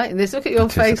 said it exciting. This, look at your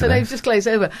face. I know you've just glazed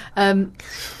over. World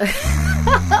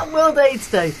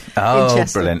AIDS Day. Oh, in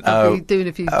Chester. Brilliant. I'll be doing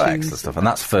a few tunes. Excellent stuff. And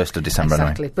that's 1st of December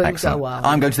exactly. anyway. But excellent.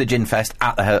 I'm going to the Gin Fest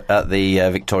at the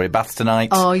Victoria Bath tonight.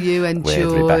 Oh, you enjoy.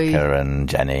 With Rebecca and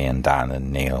Jenny and Dan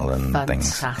and Neil and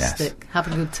things. Fantastic. Yes.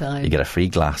 Have a good time. You get a free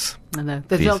glass. I know.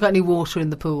 They've not got any water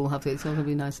in the pool, have they? It's all going to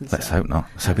be nice and Let's hope not.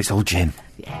 Let's hope it's all gin.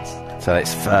 Yes. So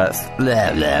it's...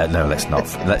 no, let's not.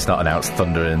 Let's not announce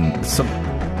thunder and...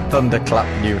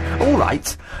 Thunderclap Newman. All right.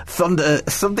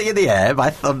 Something in the Air by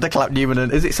Thunderclap Newman.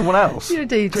 And is it someone else? You're a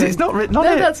DJ. Because it's not written on it.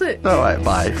 No, that's it. All right,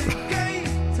 bye.